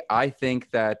me, I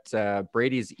think that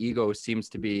Brady's ego seems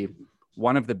to be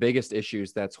one of the biggest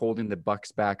issues that's holding the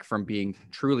Bucs back from being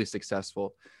truly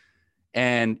successful.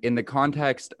 And in the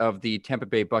context of the Tampa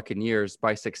Bay Buccaneers,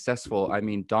 by successful, I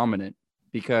mean dominant,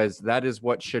 because that is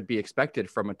what should be expected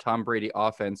from a Tom Brady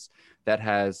offense that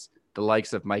has the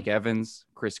likes of Mike Evans,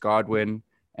 Chris Godwin,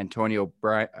 Antonio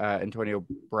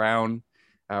Brown,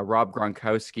 Rob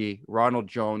Gronkowski, Ronald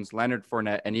Jones, Leonard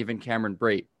Fournette, and even Cameron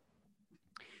Brate.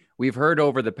 We've heard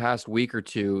over the past week or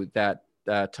two that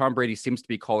Tom Brady seems to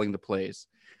be calling the plays.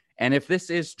 And if this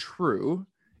is true,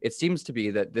 it seems to be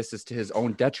that this is to his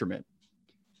own detriment.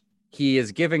 He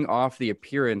is giving off the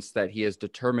appearance that he is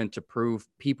determined to prove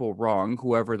people wrong,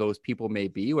 whoever those people may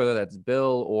be, whether that's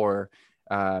Bill or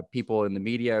people in the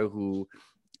media who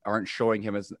aren't showing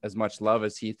him as much love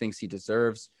as he thinks he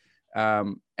deserves.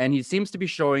 And he seems to be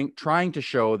trying to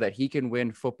show that he can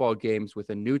win football games with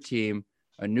a new team,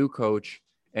 a new coach,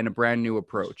 and a brand new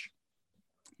approach.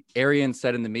 Arians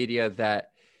said in the media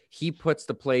that he puts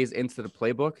the plays into the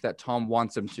playbook that Tom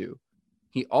wants him to.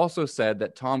 He also said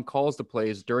that Tom calls the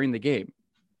plays during the game.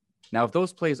 Now, if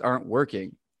those plays aren't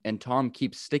working and Tom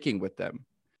keeps sticking with them,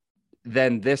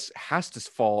 then this has to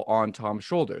fall on Tom's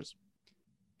shoulders.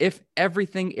 If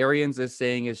everything Arians is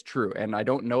saying is true, and I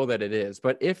don't know that it is,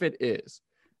 but if it is,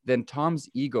 then Tom's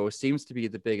ego seems to be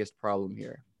the biggest problem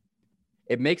here.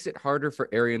 It makes it harder for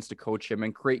Arians to coach him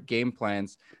and create game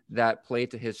plans that play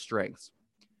to his strengths.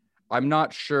 I'm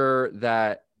not sure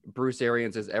that Bruce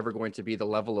Arians is ever going to be the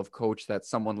level of coach that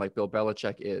someone like Bill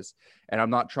Belichick is. And I'm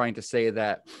not trying to say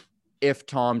that if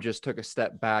Tom just took a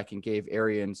step back and gave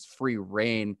Arians free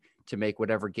reign to make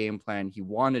whatever game plan he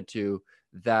wanted to,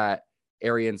 that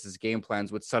Arians' game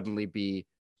plans would suddenly be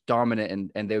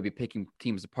dominant and they would be picking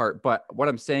teams apart. But what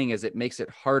I'm saying is it makes it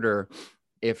harder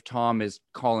if Tom is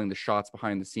calling the shots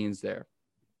behind the scenes there.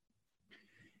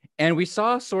 And we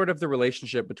saw sort of the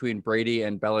relationship between Brady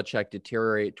and Belichick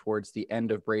deteriorate towards the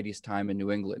end of Brady's time in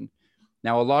New England.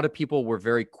 Now, a lot of people were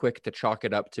very quick to chalk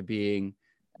it up to being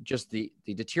just the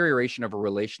deterioration of a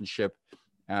relationship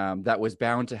that was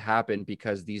bound to happen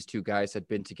because these two guys had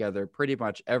been together pretty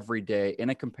much every day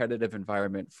in a competitive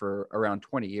environment for around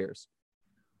 20 years.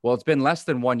 Well, it's been less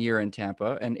than 1 year in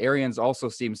Tampa, and Arians also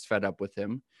seems fed up with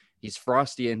him. He's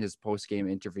frosty in his post-game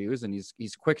interviews, and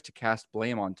he's quick to cast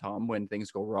blame on Tom when things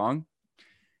go wrong.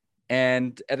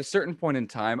 And at a certain point in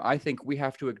time, I think we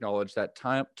have to acknowledge that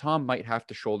Tom might have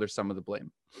to shoulder some of the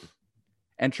blame.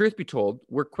 And truth be told,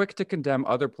 we're quick to condemn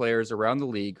other players around the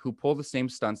league who pull the same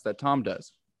stunts that Tom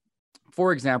does.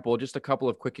 For example, just a couple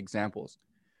of quick examples.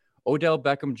 Odell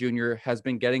Beckham Jr. has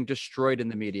been getting destroyed in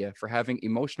the media for having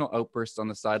emotional outbursts on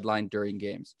the sideline during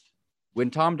games.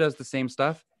 When Tom does the same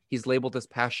stuff, he's labeled as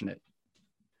passionate.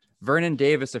 Vernon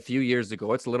Davis a few years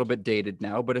ago, it's a little bit dated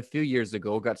now, but a few years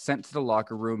ago got sent to the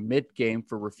locker room mid-game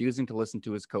for refusing to listen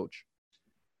to his coach.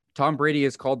 Tom Brady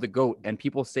is called the GOAT, and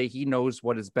people say he knows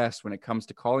what is best when it comes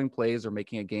to calling plays or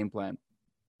making a game plan.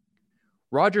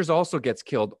 Rodgers also gets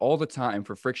killed all the time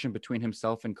for friction between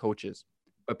himself and coaches,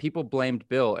 but people blamed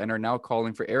Bill and are now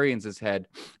calling for Arians' head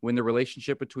when the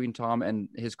relationship between Tom and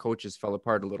his coaches fell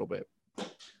apart a little bit.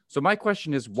 So my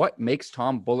question is, what makes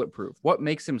Tom bulletproof? What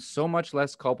makes him so much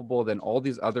less culpable than all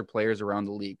these other players around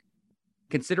the league?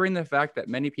 Considering the fact that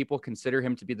many people consider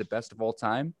him to be the best of all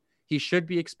time, he should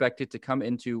be expected to come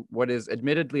into what is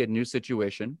admittedly a new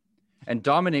situation and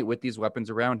dominate with these weapons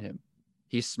around him.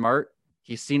 He's smart.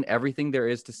 He's seen everything there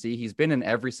is to see. He's been in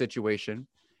every situation.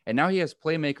 And now he has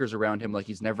playmakers around him like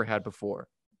he's never had before.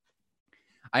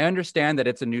 I understand that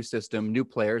it's a new system, new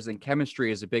players, and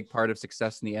chemistry is a big part of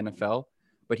success in the NFL,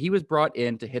 but he was brought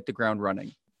in to hit the ground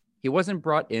running. He wasn't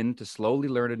brought in to slowly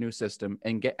learn a new system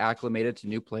and get acclimated to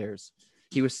new players.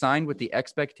 He was signed with the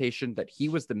expectation that he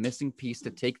was the missing piece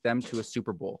to take them to a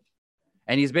Super Bowl.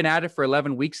 And he's been at it for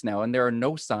 11 weeks now, and there are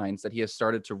no signs that he has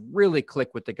started to really click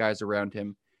with the guys around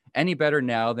him any better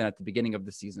now than at the beginning of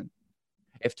the season.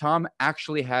 If Tom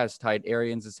actually has tied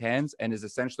Arians' hands and is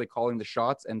essentially calling the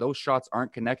shots, and those shots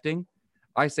aren't connecting,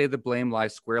 I say the blame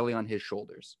lies squarely on his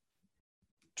shoulders.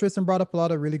 Tristan brought up a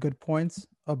lot of really good points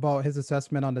about his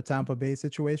assessment on the Tampa Bay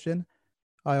situation.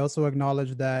 I also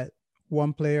acknowledge that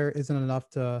one player isn't enough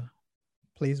to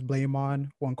place blame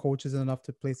on. One coach isn't enough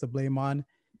to place the blame on.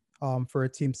 for a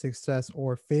team's success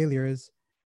or failures.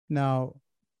 Now,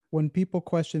 when people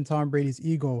question Tom Brady's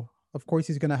ego, of course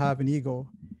he's going to have an ego.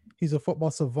 He's a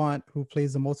football savant who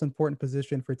plays the most important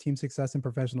position for team success in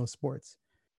professional sports,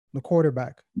 the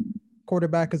quarterback.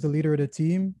 Quarterback is the leader of the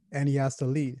team, and he has to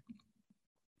lead.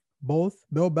 Both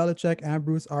Bill Belichick and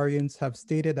Bruce Arians have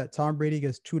stated that Tom Brady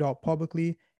gets chewed out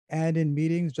publicly and in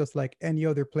meetings just like any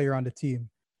other player on the team.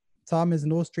 Tom is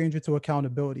no stranger to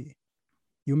accountability.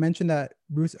 You mentioned that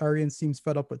Bruce Arians seems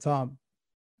fed up with Tom.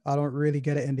 I don't really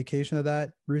get an indication of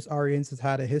that. Bruce Arians has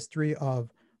had a history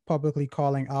of publicly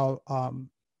calling out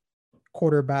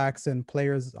quarterbacks and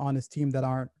players on his team that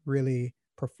aren't really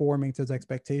performing to his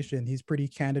expectation. He's pretty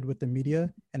candid with the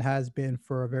media and has been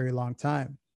for a very long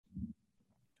time.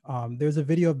 There's a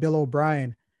video of Bill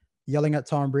O'Brien yelling at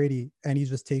Tom Brady, and he's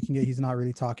just taking it. He's not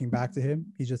really talking back to him.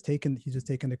 He's just taking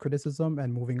the criticism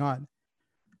and moving on.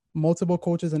 Multiple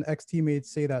coaches and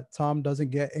ex-teammates say that Tom doesn't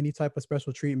get any type of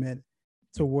special treatment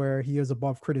to where he is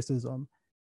above criticism.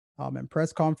 In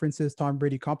press conferences, Tom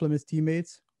Brady compliments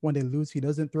teammates. When they lose, he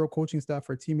doesn't throw coaching staff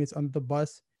or teammates under the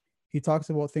bus. He talks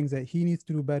about things that he needs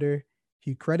to do better.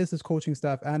 He credits his coaching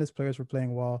staff and his players for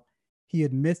playing well. He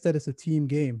admits that it's a team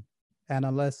game, and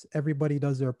unless everybody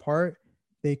does their part,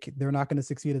 they're not going to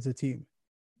succeed as a team.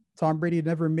 Tom Brady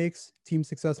never makes team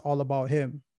success all about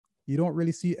him. You don't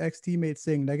really see ex-teammates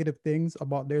saying negative things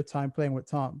about their time playing with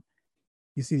Tom.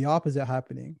 You see the opposite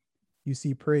happening. You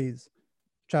see praise.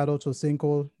 Chad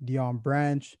Ochocinco, Deion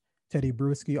Branch, Teddy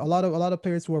Bruschi, a lot of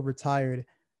players who have retired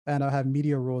and have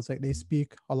media roles. Like, they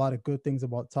speak a lot of good things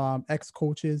about Tom.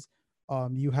 Ex-coaches,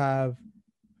 you have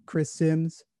Chris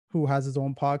Sims, who has his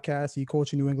own podcast. He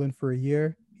coached in New England for a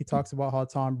year. He talks about how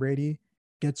Tom Brady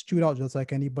gets chewed out just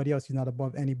like anybody else. He's not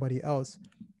above anybody else.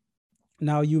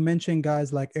 Now, you mentioned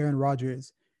guys like Aaron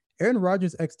Rodgers. Aaron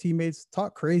Rodgers' ex-teammates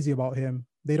talk crazy about him.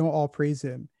 They don't all praise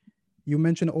him. You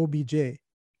mentioned OBJ.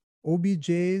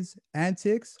 OBJ's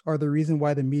antics are the reason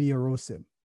why the media roasts him.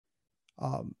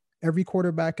 Every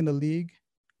quarterback in the league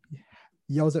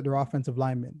yells at their offensive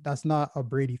linemen. That's not a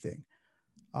Brady thing.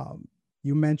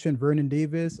 You mentioned Vernon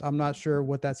Davis. I'm not sure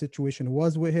what that situation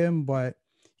was with him, but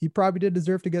he probably did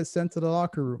deserve to get sent to the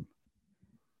locker room.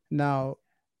 Now,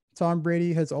 Tom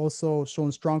Brady has also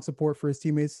shown strong support for his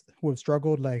teammates who have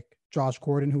struggled, like Josh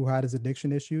Gordon, who had his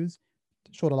addiction issues,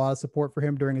 showed a lot of support for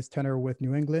him during his tenure with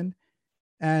New England.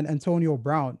 And Antonio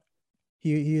Brown,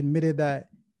 he admitted that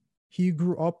he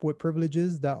grew up with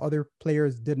privileges that other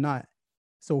players did not.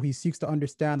 So he seeks to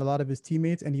understand a lot of his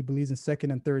teammates, and he believes in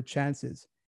second and third chances.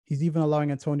 He's even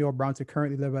allowing Antonio Brown to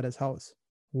currently live at his house.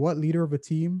 What leader of a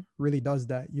team really does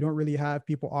that? You don't really have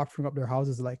people offering up their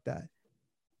houses like that.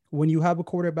 When you have a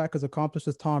quarterback as accomplished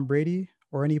as Tom Brady,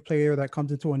 or any player that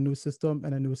comes into a new system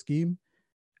and a new scheme,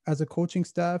 as a coaching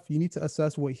staff, you need to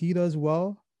assess what he does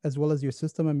well, as well as your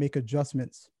system, and make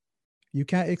adjustments. You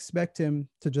can't expect him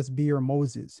to just be your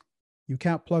Moses. You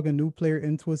can't plug a new player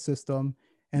into a system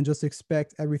and just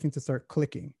expect everything to start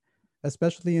clicking,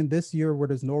 especially in this year where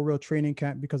there's no real training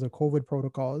camp because of COVID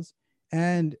protocols.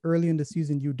 And early in the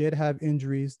season, you did have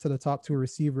injuries to the top two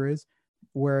receivers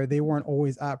where they weren't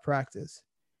always at practice.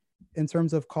 In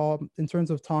terms of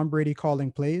Tom Brady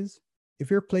calling plays,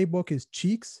 if your playbook is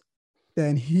cheeks,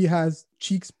 then he has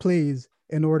cheeks plays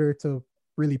in order to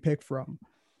really pick from.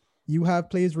 You have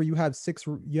plays where you have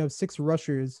six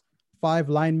rushers, 5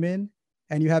 linemen,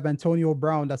 and you have Antonio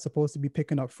Brown that's supposed to be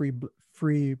picking up free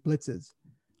blitzes.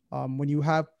 When you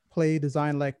have play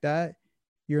design like that,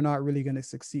 you're not really going to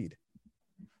succeed.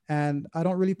 And I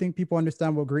don't really think people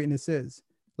understand what greatness is.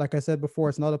 Like I said before,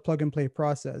 it's not a plug and play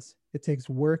process. It takes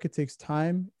work, it takes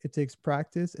time, it takes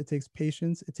practice, it takes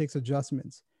patience, it takes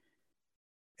adjustments.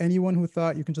 Anyone who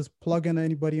thought you can just plug in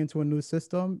anybody into a new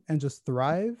system and just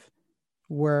thrive,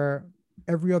 where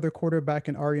every other quarterback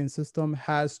in Arian's system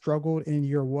has struggled in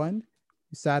year one,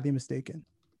 is sadly mistaken.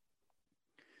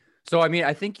 So, I mean,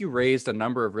 I think you raised a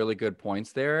number of really good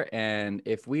points there. And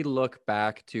if we look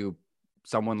back to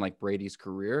someone like Brady's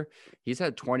career, he's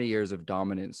had 20 years of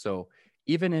dominance. So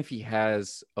even if he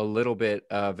has a little bit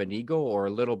of an ego or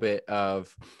a little bit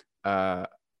of a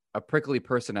prickly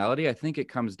personality, I think it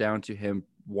comes down to him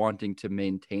wanting to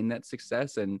maintain that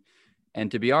success. And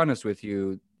to be honest with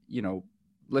you,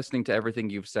 listening to everything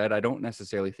you've said, I don't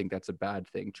necessarily think that's a bad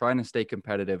thing. Trying to stay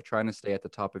competitive, trying to stay at the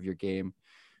top of your game,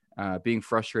 being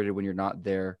frustrated when you're not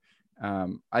there.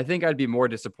 I think I'd be more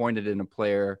disappointed in a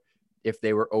player if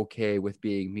they were okay with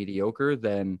being mediocre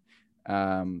than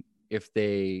if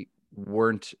they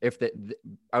weren't.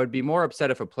 I would be more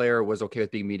upset if a player was okay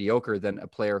with being mediocre than a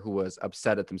player who was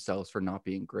upset at themselves for not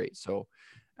being great. So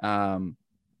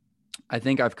I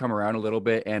think I've come around a little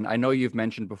bit, and I know you've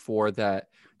mentioned before that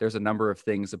there's a number of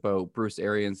things about Bruce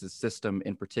Arians' system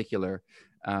in particular,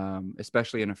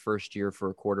 especially in a first year for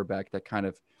a quarterback, that kind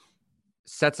of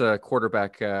sets a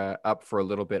quarterback up for a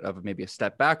little bit of maybe a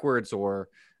step backwards, or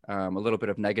a little bit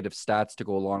of negative stats to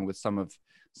go along with some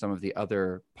of the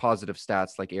other positive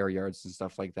stats like air yards and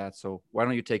stuff like that. So why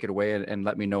don't you take it away and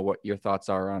let me know what your thoughts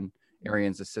are on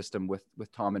Arians' system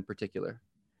with Tom in particular.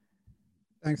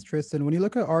 Thanks, Tristan. When you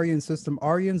look at Arians' system,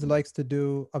 Arians likes to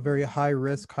do a very high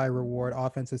risk, high reward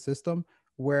offensive system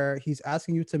where he's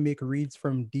asking you to make reads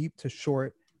from deep to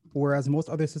short, whereas most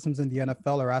other systems in the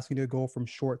NFL are asking you to go from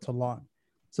short to long.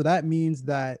 So that means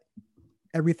that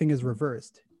everything is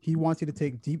reversed. He wants you to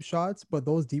take deep shots, but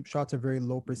those deep shots are very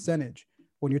low percentage.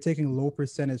 When you're taking low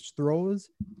percentage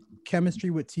throws, chemistry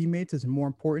with teammates is more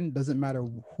important. Doesn't matter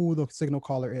who the signal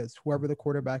caller is, whoever the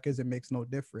quarterback is, it makes no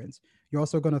difference. You're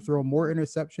also going to throw more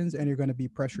interceptions and you're going to be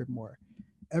pressured more.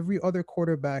 Every other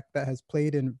quarterback that has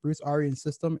played in Bruce Arians'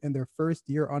 system in their first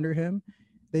year under him,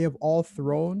 they have all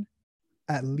thrown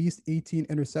at least 18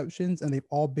 interceptions and they've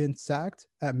all been sacked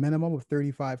at minimum of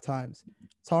 35 times.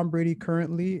 Tom Brady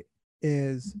currently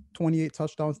is 28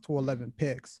 touchdowns to 11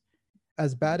 picks.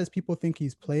 As bad as people think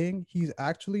he's playing, he's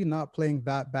actually not playing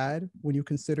that bad when you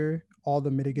consider all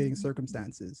the mitigating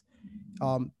circumstances.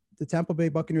 The Tampa Bay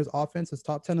Buccaneers offense is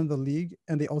top 10 in the league,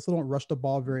 and they also don't rush the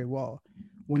ball very well.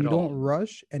 When you don't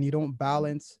rush and you don't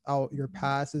balance out your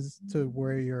passes to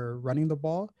where you're running the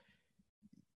ball,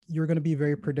 you're going to be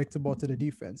very predictable to the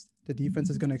defense. The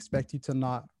defense is going to expect you to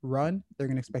not run. They're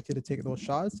going to expect you to take those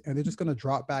shots, and they're just going to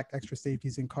drop back extra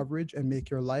safeties in coverage and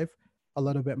make your life a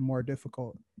little bit more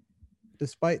difficult.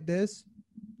 Despite this,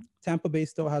 Tampa Bay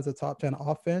still has a top 10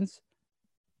 offense.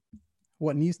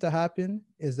 What needs to happen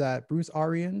is that Bruce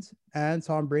Arians and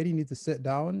Tom Brady need to sit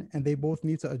down and they both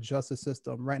need to adjust the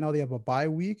system. Right now they have a bye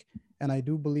week, and I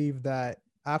do believe that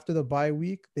after the bye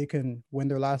week, they can win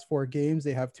their last 4 games.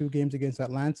 They have 2 games against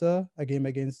Atlanta, a game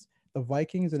against the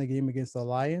Vikings, and a game against the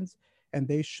Lions, and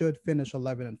they should finish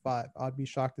 11-5. I'd be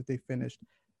shocked if they finished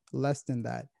less than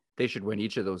that. They should win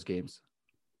each of those games.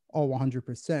 Oh,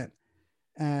 100%.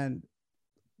 And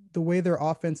the way their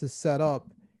offense is set up,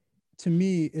 to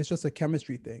me, it's just a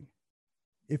chemistry thing.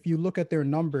 If you look at their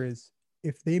numbers,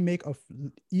 if they make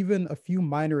even a few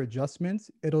minor adjustments,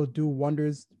 it'll do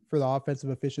wonders for the offensive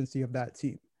efficiency of that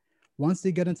team. Once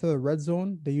they get into the red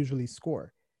zone, they usually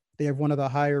score. They have one of the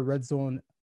higher red zone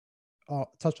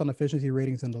touchdown efficiency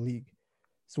ratings in the league.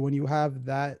 So when you have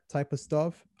that type of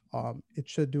stuff, it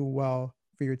should do well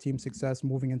for your team's success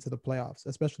moving into the playoffs,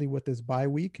 especially with this bye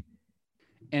week.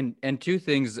 And 2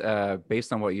 things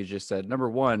based on what you just said. Number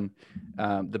one,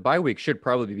 the bye week should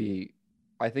probably be,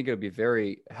 I think it would be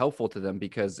very helpful to them,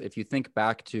 because if you think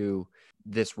back to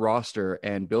this roster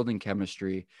and building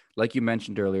chemistry, like you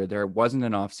mentioned earlier, there wasn't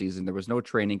an off season. There was no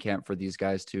training camp for these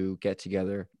guys to get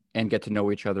together and get to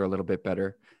know each other a little bit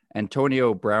better.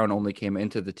 Antonio Brown only came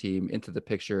into the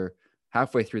picture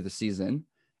halfway through the season.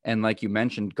 And like you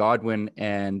mentioned, Godwin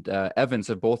and Evans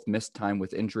have both missed time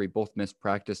with injury, both missed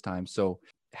practice time. So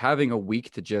having a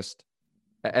week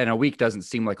and a week doesn't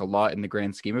seem like a lot in the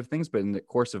grand scheme of things, but in the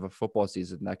course of a football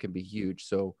season, that can be huge.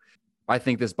 So I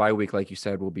think this bye week, like you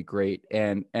said, will be great.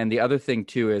 And the other thing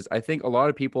too is I think a lot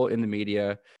of people in the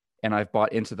media, and I've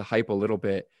bought into the hype a little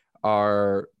bit,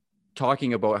 are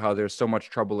talking about how there's so much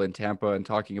trouble in Tampa and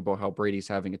talking about how Brady's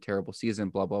having a terrible season,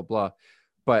 blah, blah, blah.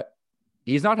 But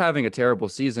he's not having a terrible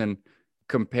season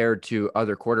compared to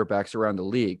other quarterbacks around the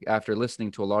league. After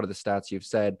listening to a lot of the stats you've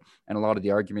said and a lot of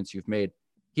the arguments you've made,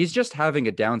 he's just having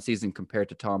a down season compared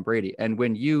to Tom Brady. And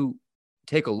when you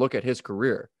take a look at his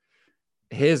career,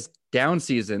 his down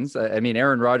seasons, I mean,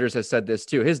 Aaron Rodgers has said this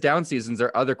too, his down seasons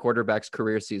are other quarterbacks'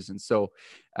 career seasons. So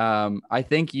I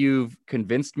think you've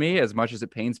convinced me, as much as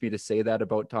it pains me to say that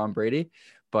about Tom Brady,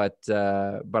 but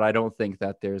I don't think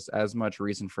that there's as much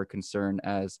reason for concern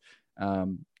as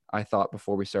I thought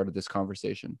before we started this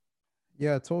conversation.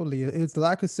 Yeah, totally. It's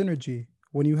lack of synergy.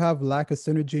 When you have lack of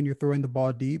synergy and you're throwing the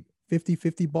ball deep,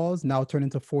 50-50 balls now turn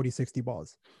into 40-60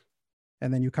 balls.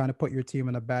 And then you kind of put your team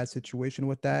in a bad situation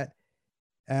with that.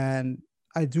 And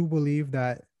I do believe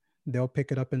that they'll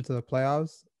pick it up into the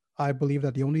playoffs. I believe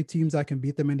that the only teams that can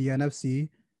beat them in the NFC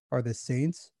are the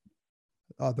Saints,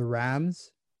 the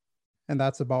Rams, and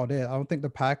that's about it. I don't think the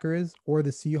Packers or the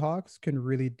Seahawks can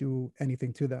really do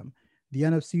anything to them. The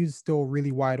NFC is still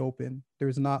really wide open.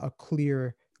 There's not a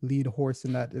clear lead horse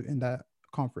in that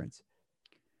conference.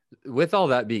 With all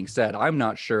that being said, I'm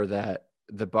not sure that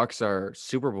the Bucs are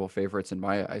Super Bowl favorites in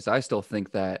my eyes. I still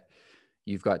think that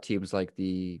you've got teams like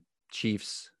the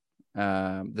Chiefs,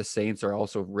 The Saints are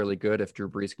also really good if Drew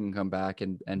Brees can come back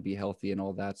and be healthy and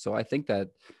all that. So I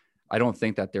don't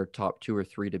think that they're top 2 or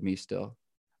 3 to me still.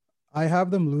 I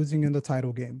have them losing in the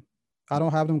title game. I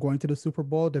don't have them going to the Super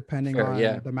Bowl depending Fair, on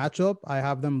yeah. the matchup. I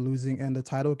have them losing in the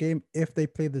title game if they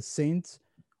play the Saints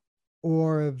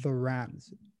or the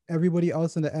Rams. Everybody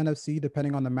else in the NFC,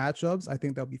 depending on the matchups, I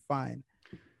think they'll be fine.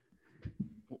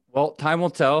 Well, time will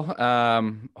tell.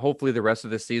 Hopefully the rest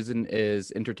of the season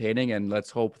is entertaining, and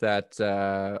let's hope that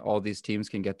all these teams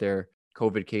can get their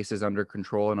COVID cases under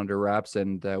control and under wraps,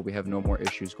 and we have no more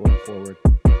issues going forward.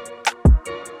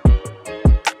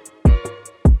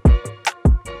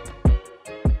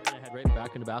 Right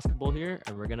back into basketball here,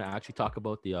 and we're going to actually talk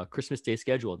about the Christmas Day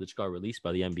schedule that just got released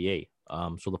by the NBA.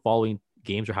 So the following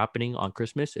games are happening on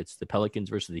Christmas. It's the Pelicans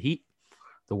versus the Heat,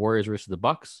 the Warriors versus the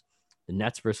Bucks, the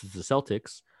Nets versus the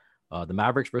Celtics, the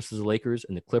Mavericks versus the Lakers,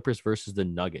 and the Clippers versus the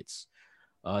Nuggets.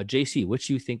 JC, which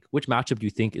matchup do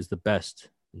you think is the best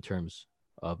in terms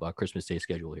of Christmas Day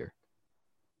schedule here?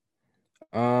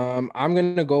 I'm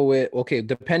gonna go with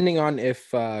depending on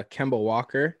if Kemba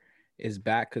Walker is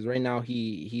back, because right now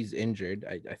he's injured.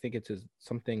 I think it's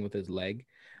something with his leg,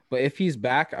 but if he's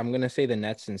back, I'm gonna say the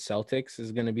Nets and Celtics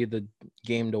is gonna be the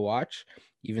game to watch,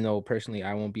 even though personally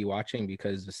I won't be watching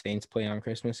because the Saints play on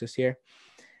Christmas this year.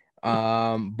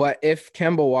 But if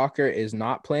Kemba Walker is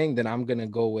not playing, then I'm gonna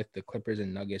go with the Clippers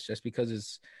and Nuggets, just because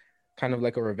it's kind of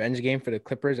like a revenge game for the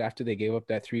Clippers after they gave up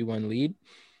that 3-1 lead.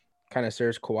 Kind of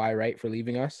serves Kawhi right for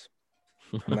leaving us.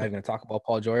 I'm not even gonna talk about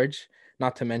Paul George,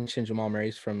 not to mention Jamal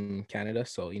Murray's from Canada,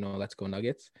 so let's go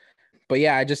Nuggets. But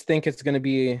yeah, I just think it's gonna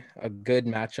be a good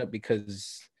matchup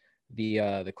because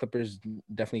the Clippers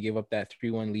definitely gave up that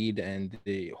 3-1 lead, and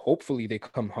hopefully they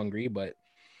come hungry, but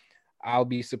I'll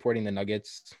be supporting the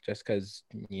Nuggets just because,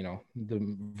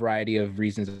 the variety of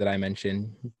reasons that I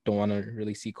mentioned. Don't want to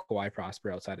really see Kawhi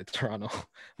prosper outside of Toronto.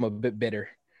 I'm a bit bitter.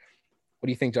 What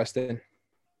do you think, Justin?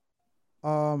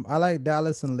 I like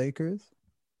Dallas and Lakers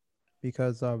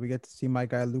because we get to see my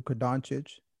guy Luka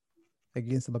Doncic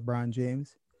against LeBron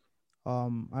James.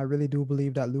 I really do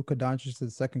believe that Luka Doncic is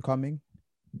the second coming,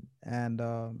 and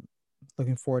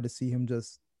looking forward to see him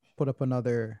just put up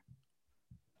another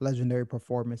legendary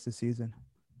performance this season.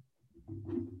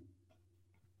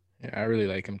 Yeah, I really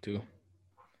like him too.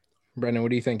 Brendan,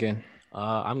 what are you thinking?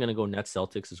 I'm gonna go Nets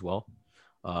Celtics as well.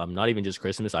 Not even just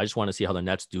Christmas. I just want to see how the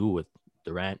Nets do with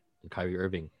Durant and Kyrie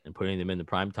Irving and putting them in the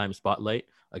primetime spotlight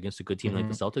against a good team like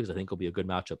the Celtics. I think will be a good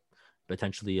matchup,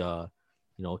 potentially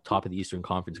top of the Eastern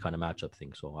Conference kind of matchup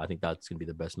thing. So I think that's gonna be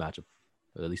the best matchup,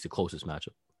 or at least the closest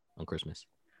matchup on Christmas.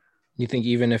 You think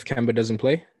even if Kemba doesn't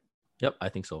play? Yep, I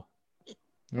think so.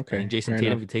 Okay. I think Jason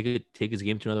Tatum could take his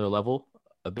game to another level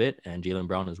a bit, and Jaylen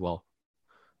Brown as well.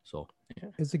 So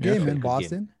is the game in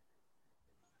Boston?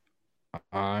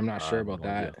 I'm not sure about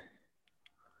that. Idea.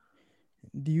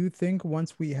 Do you think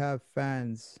once we have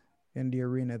fans in the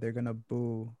arena, they're gonna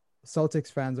boo?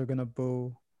 Celtics fans are gonna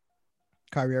boo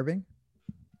Kyrie Irving?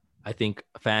 I think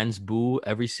fans boo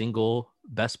every single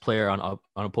best player on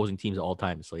opposing teams at all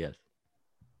times. So yes.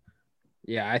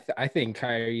 Yeah, I think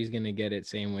Kyrie's gonna get it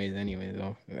same ways anyway.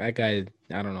 Though that guy,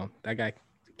 I don't know, that guy,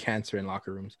 cancer in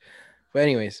locker rooms. But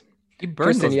anyways, he burned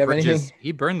Tristan, those you have bridges. anything?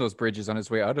 He burned those bridges on his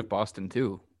way out of Boston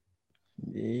too.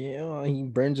 Yeah, he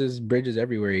burns his bridges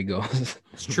everywhere he goes.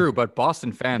 It's true, but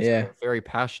Boston fans Yeah. are very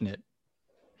passionate.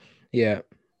 Yeah,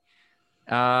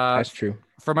 that's true.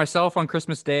 For myself on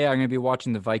Christmas Day, I'm gonna be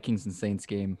watching the Vikings and Saints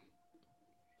game.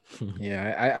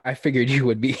 Yeah, I figured you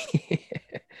would be.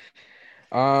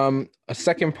 A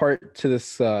second part to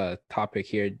this topic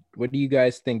here. What do you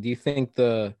guys think? Do you think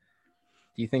the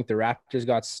Raptors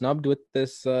got snubbed with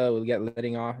this? Will get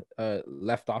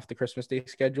left off the Christmas Day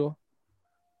schedule?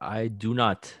 I do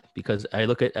not, because I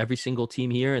look at every single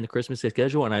team here in the Christmas Day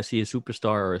schedule and I see a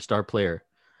superstar or a star player.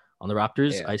 On the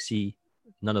Raptors, Yeah. I see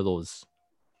none of those.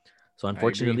 So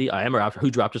unfortunately, I am a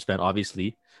huge Raptors fan,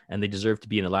 obviously, and they deserve to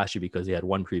be in it last year because they had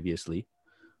won previously.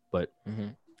 But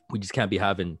we just can't be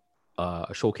having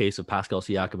a showcase of Pascal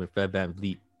Siakam and Fred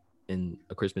VanVleet in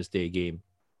a Christmas Day game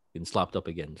getting slapped up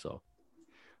again. So,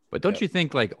 but don't you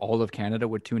think like all of Canada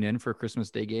would tune in for a Christmas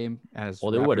Day game? As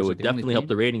well, they would. It Raptors are would the only definitely help team?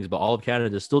 the ratings, but all of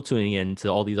Canada is still tuning in to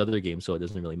all these other games, so it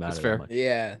doesn't really matter That's fair. that much.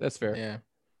 Yeah, That's fair. Yeah.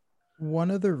 One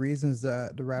of the reasons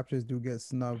that the Raptors do get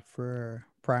snubbed for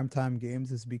primetime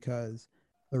games is because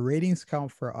the ratings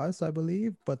count for us, I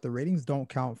believe, but the ratings don't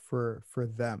count for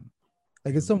them.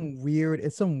 Like it's some weird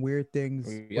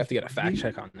things. You have to get a fact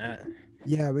check on that.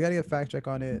 Yeah, we gotta get a fact check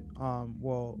on it.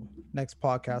 Well, next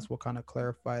podcast we'll kind of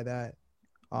clarify that.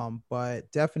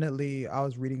 But definitely I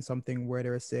was reading something where they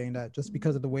were saying that just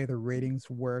because of the way the ratings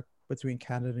work between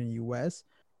Canada and US,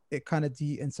 it kind of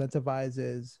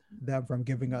de-incentivizes them from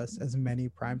giving us as many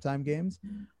primetime games.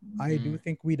 I do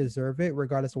think we deserve it,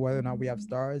 regardless of whether or not we have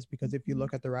stars, because if you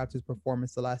look at the Raptors'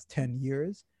 performance the last 10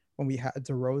 years, when we had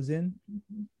DeRozan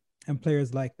and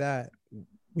players like that,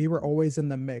 we were always in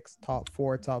the mix, top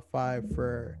 4, top 5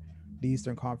 for the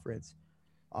Eastern Conference.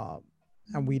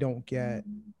 And we don't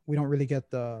really get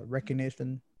the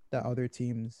recognition that other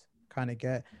teams kind of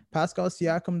get. Pascal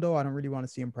Siakam, though, I don't really want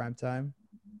to see him prime time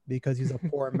because he's a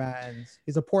poor man's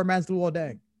Luol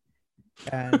Deng.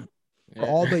 And for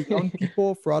all the young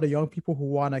people who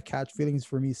want to catch feelings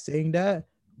for me saying that,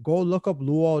 go look up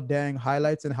Luol Deng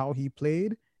highlights and how he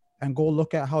played, and go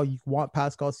look at how you want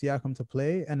Pascal Siakam to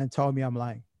play, and then tell me I'm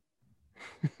lying.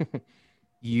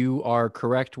 You are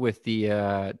correct with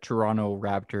the Toronto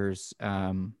Raptors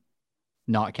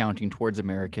not counting towards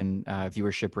American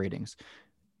viewership ratings.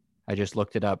 I just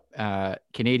looked it up.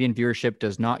 Canadian viewership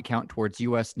does not count towards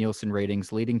U.S. Nielsen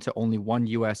ratings, leading to only one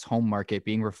U.S. home market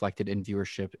being reflected in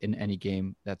viewership in any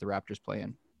game that the Raptors play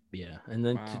in. Yeah, and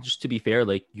then just to be fair,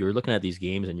 like you're looking at these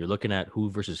games and you're looking at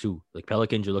who versus who. Like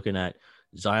Pelicans, you're looking at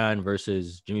Zion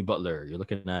versus Jimmy Butler. You're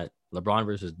looking at LeBron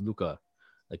versus Luka.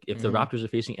 Like if the Raptors are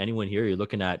facing anyone here, you're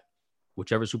looking at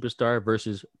whichever superstar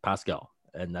versus Pascal,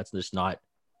 and that's just not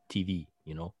TV,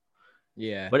 you know.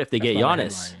 Yeah. But if they get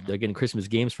Giannis, they're getting Christmas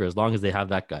games for as long as they have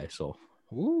that guy. So,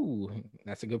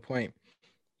 that's a good point.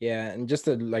 Yeah, and just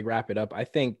to like wrap it up, I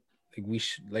think like we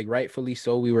should, like rightfully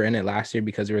so, we were in it last year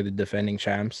because we were the defending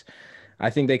champs. I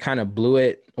think they kind of blew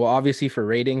it. Well, obviously for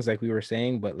ratings, like we were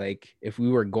saying, but like if we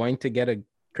were going to get a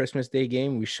Christmas Day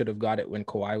game, we should have got it when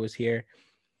Kawhi was here.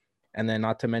 And then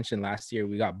not to mention last year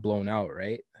we got blown out,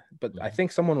 right? But I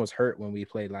think someone was hurt when we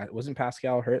played last. Wasn't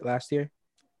Pascal hurt last year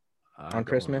on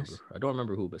Christmas? I don't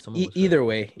remember who, but someone was either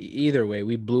way,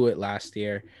 we blew it last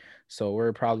year. So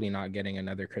we're probably not getting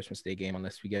another Christmas Day game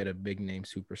unless we get a big name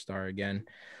superstar again.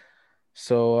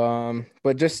 So,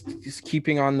 but just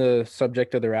keeping on the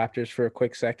subject of the Raptors for a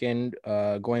quick second,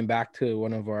 going back to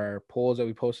one of our polls that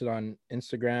we posted on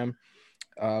Instagram,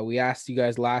 we asked you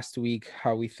guys last week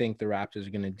how we think the Raptors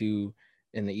are going to do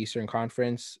in the Eastern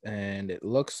Conference, and it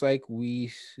looks like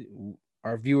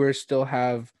our viewers still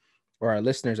have, or our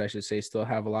listeners, I should say, still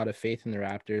have a lot of faith in the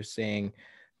Raptors, saying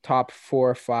top 4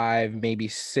 or 5, maybe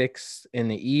 6 in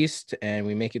the East, and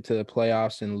we make it to the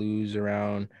playoffs and lose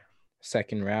around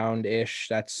second round ish.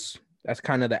 That's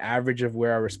kind of the average of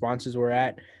where our responses were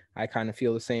at. I kind of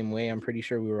feel the same way. I'm pretty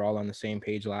sure we were all on the same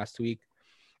page last week.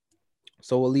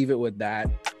 So we'll leave it with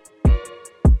that.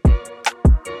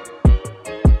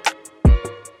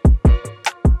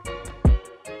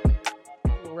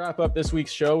 We'll wrap up this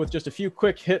week's show with just a few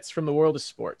quick hits from the world of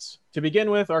sports. To begin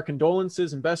with, our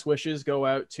condolences and best wishes go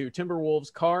out to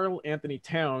Timberwolves Karl Anthony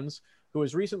Towns, who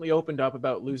has recently opened up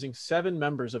about losing 7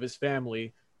 members of his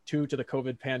family due to the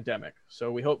COVID pandemic.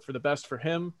 So we hope for the best for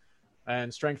him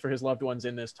and strength for his loved ones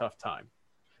in this tough time.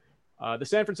 The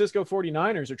San Francisco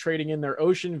 49ers are trading in their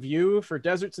Ocean View for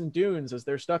deserts and dunes as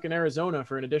they're stuck in Arizona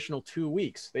for an additional 2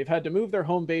 weeks. They've had to move their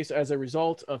home base as a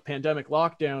result of pandemic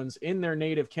lockdowns in their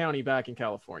native county back in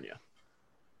California.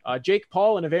 Jake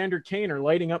Paul and Evander Kane are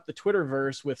lighting up the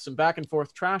Twitterverse with some back and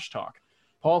forth trash talk.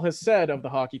 Paul has said of the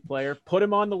hockey player, "Put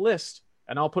him on the list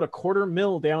and I'll put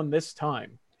 $250,000 down this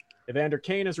time." Evander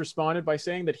Kane has responded by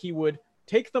saying that he would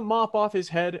take the mop off his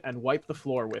head and wipe the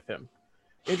floor with him.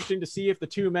 Interesting to see if the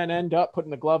two men end up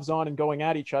putting the gloves on and going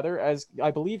at each other, as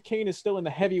I believe Kane is still in the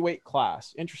heavyweight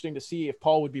class. Interesting to see if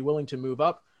Paul would be willing to move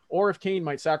up, or if Kane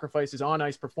might sacrifice his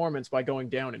on-ice performance by going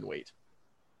down in weight.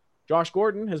 Josh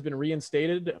Gordon has been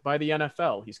reinstated by the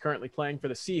NFL. He's currently playing for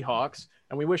the Seahawks,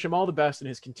 and we wish him all the best in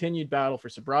his continued battle for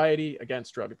sobriety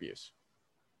against drug abuse.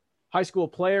 High school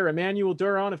player Emmanuel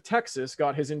Duran of Texas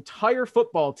got his entire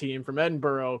football team from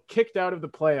Edinburgh kicked out of the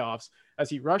playoffs as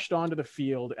he rushed onto the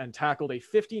field and tackled a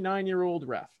 59-year-old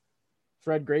ref.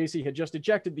 Fred Gracie had just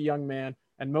ejected the young man,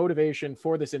 and motivation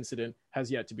for this incident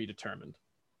has yet to be determined.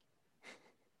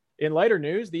 In lighter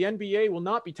news, the NBA will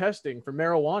not be testing for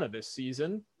marijuana this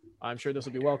season. I'm sure this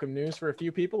will be welcome news for a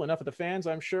few people. Enough of the fans,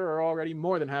 I'm sure, are already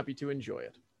more than happy to enjoy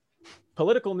it.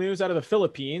 Political news out of the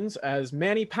Philippines, as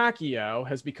Manny Pacquiao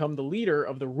has become the leader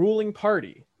of the ruling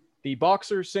party. The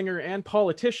boxer, singer, and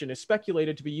politician is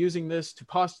speculated to be using this to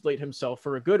postulate himself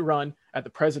for a good run at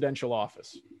the presidential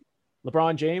office.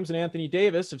 LeBron James and Anthony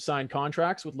Davis have signed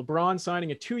contracts, with LeBron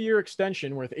signing a 2-year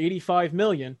extension worth $85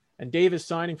 million and Davis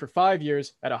signing for 5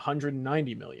 years at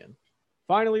 $190 million.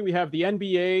 Finally, we have the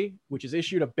NBA, which has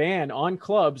issued a ban on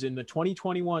clubs in the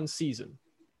 2021 season.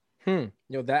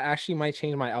 That actually might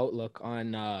change my outlook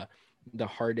on the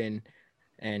Harden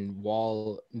and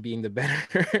Wall being the better,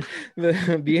 the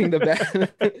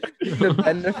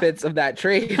benefits of that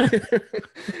trade.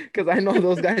 Because I know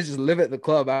those guys just live at the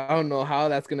club. I don't know how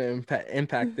that's gonna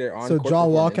impact their on. So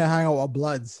John Wall can hang out with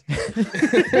Bloods.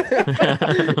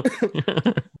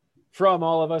 From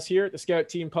all of us here at the Scout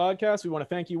Team Podcast, we want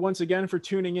to thank you once again for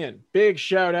tuning in. Big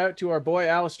shout out to our boy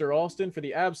Alistair Alston for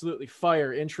the absolutely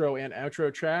fire intro and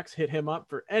outro tracks. Hit him up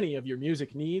for any of your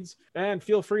music needs. And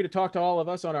feel free to talk to all of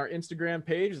us on our Instagram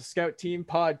page, the Scout Team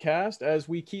Podcast, as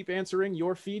we keep answering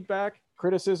your feedback,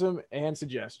 criticism, and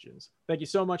suggestions. Thank you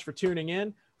so much for tuning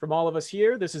in. From all of us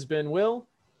here, this has been Will,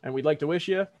 and we'd like to wish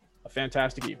you a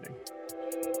fantastic evening.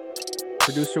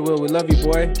 Producer Will, we love you,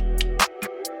 boy.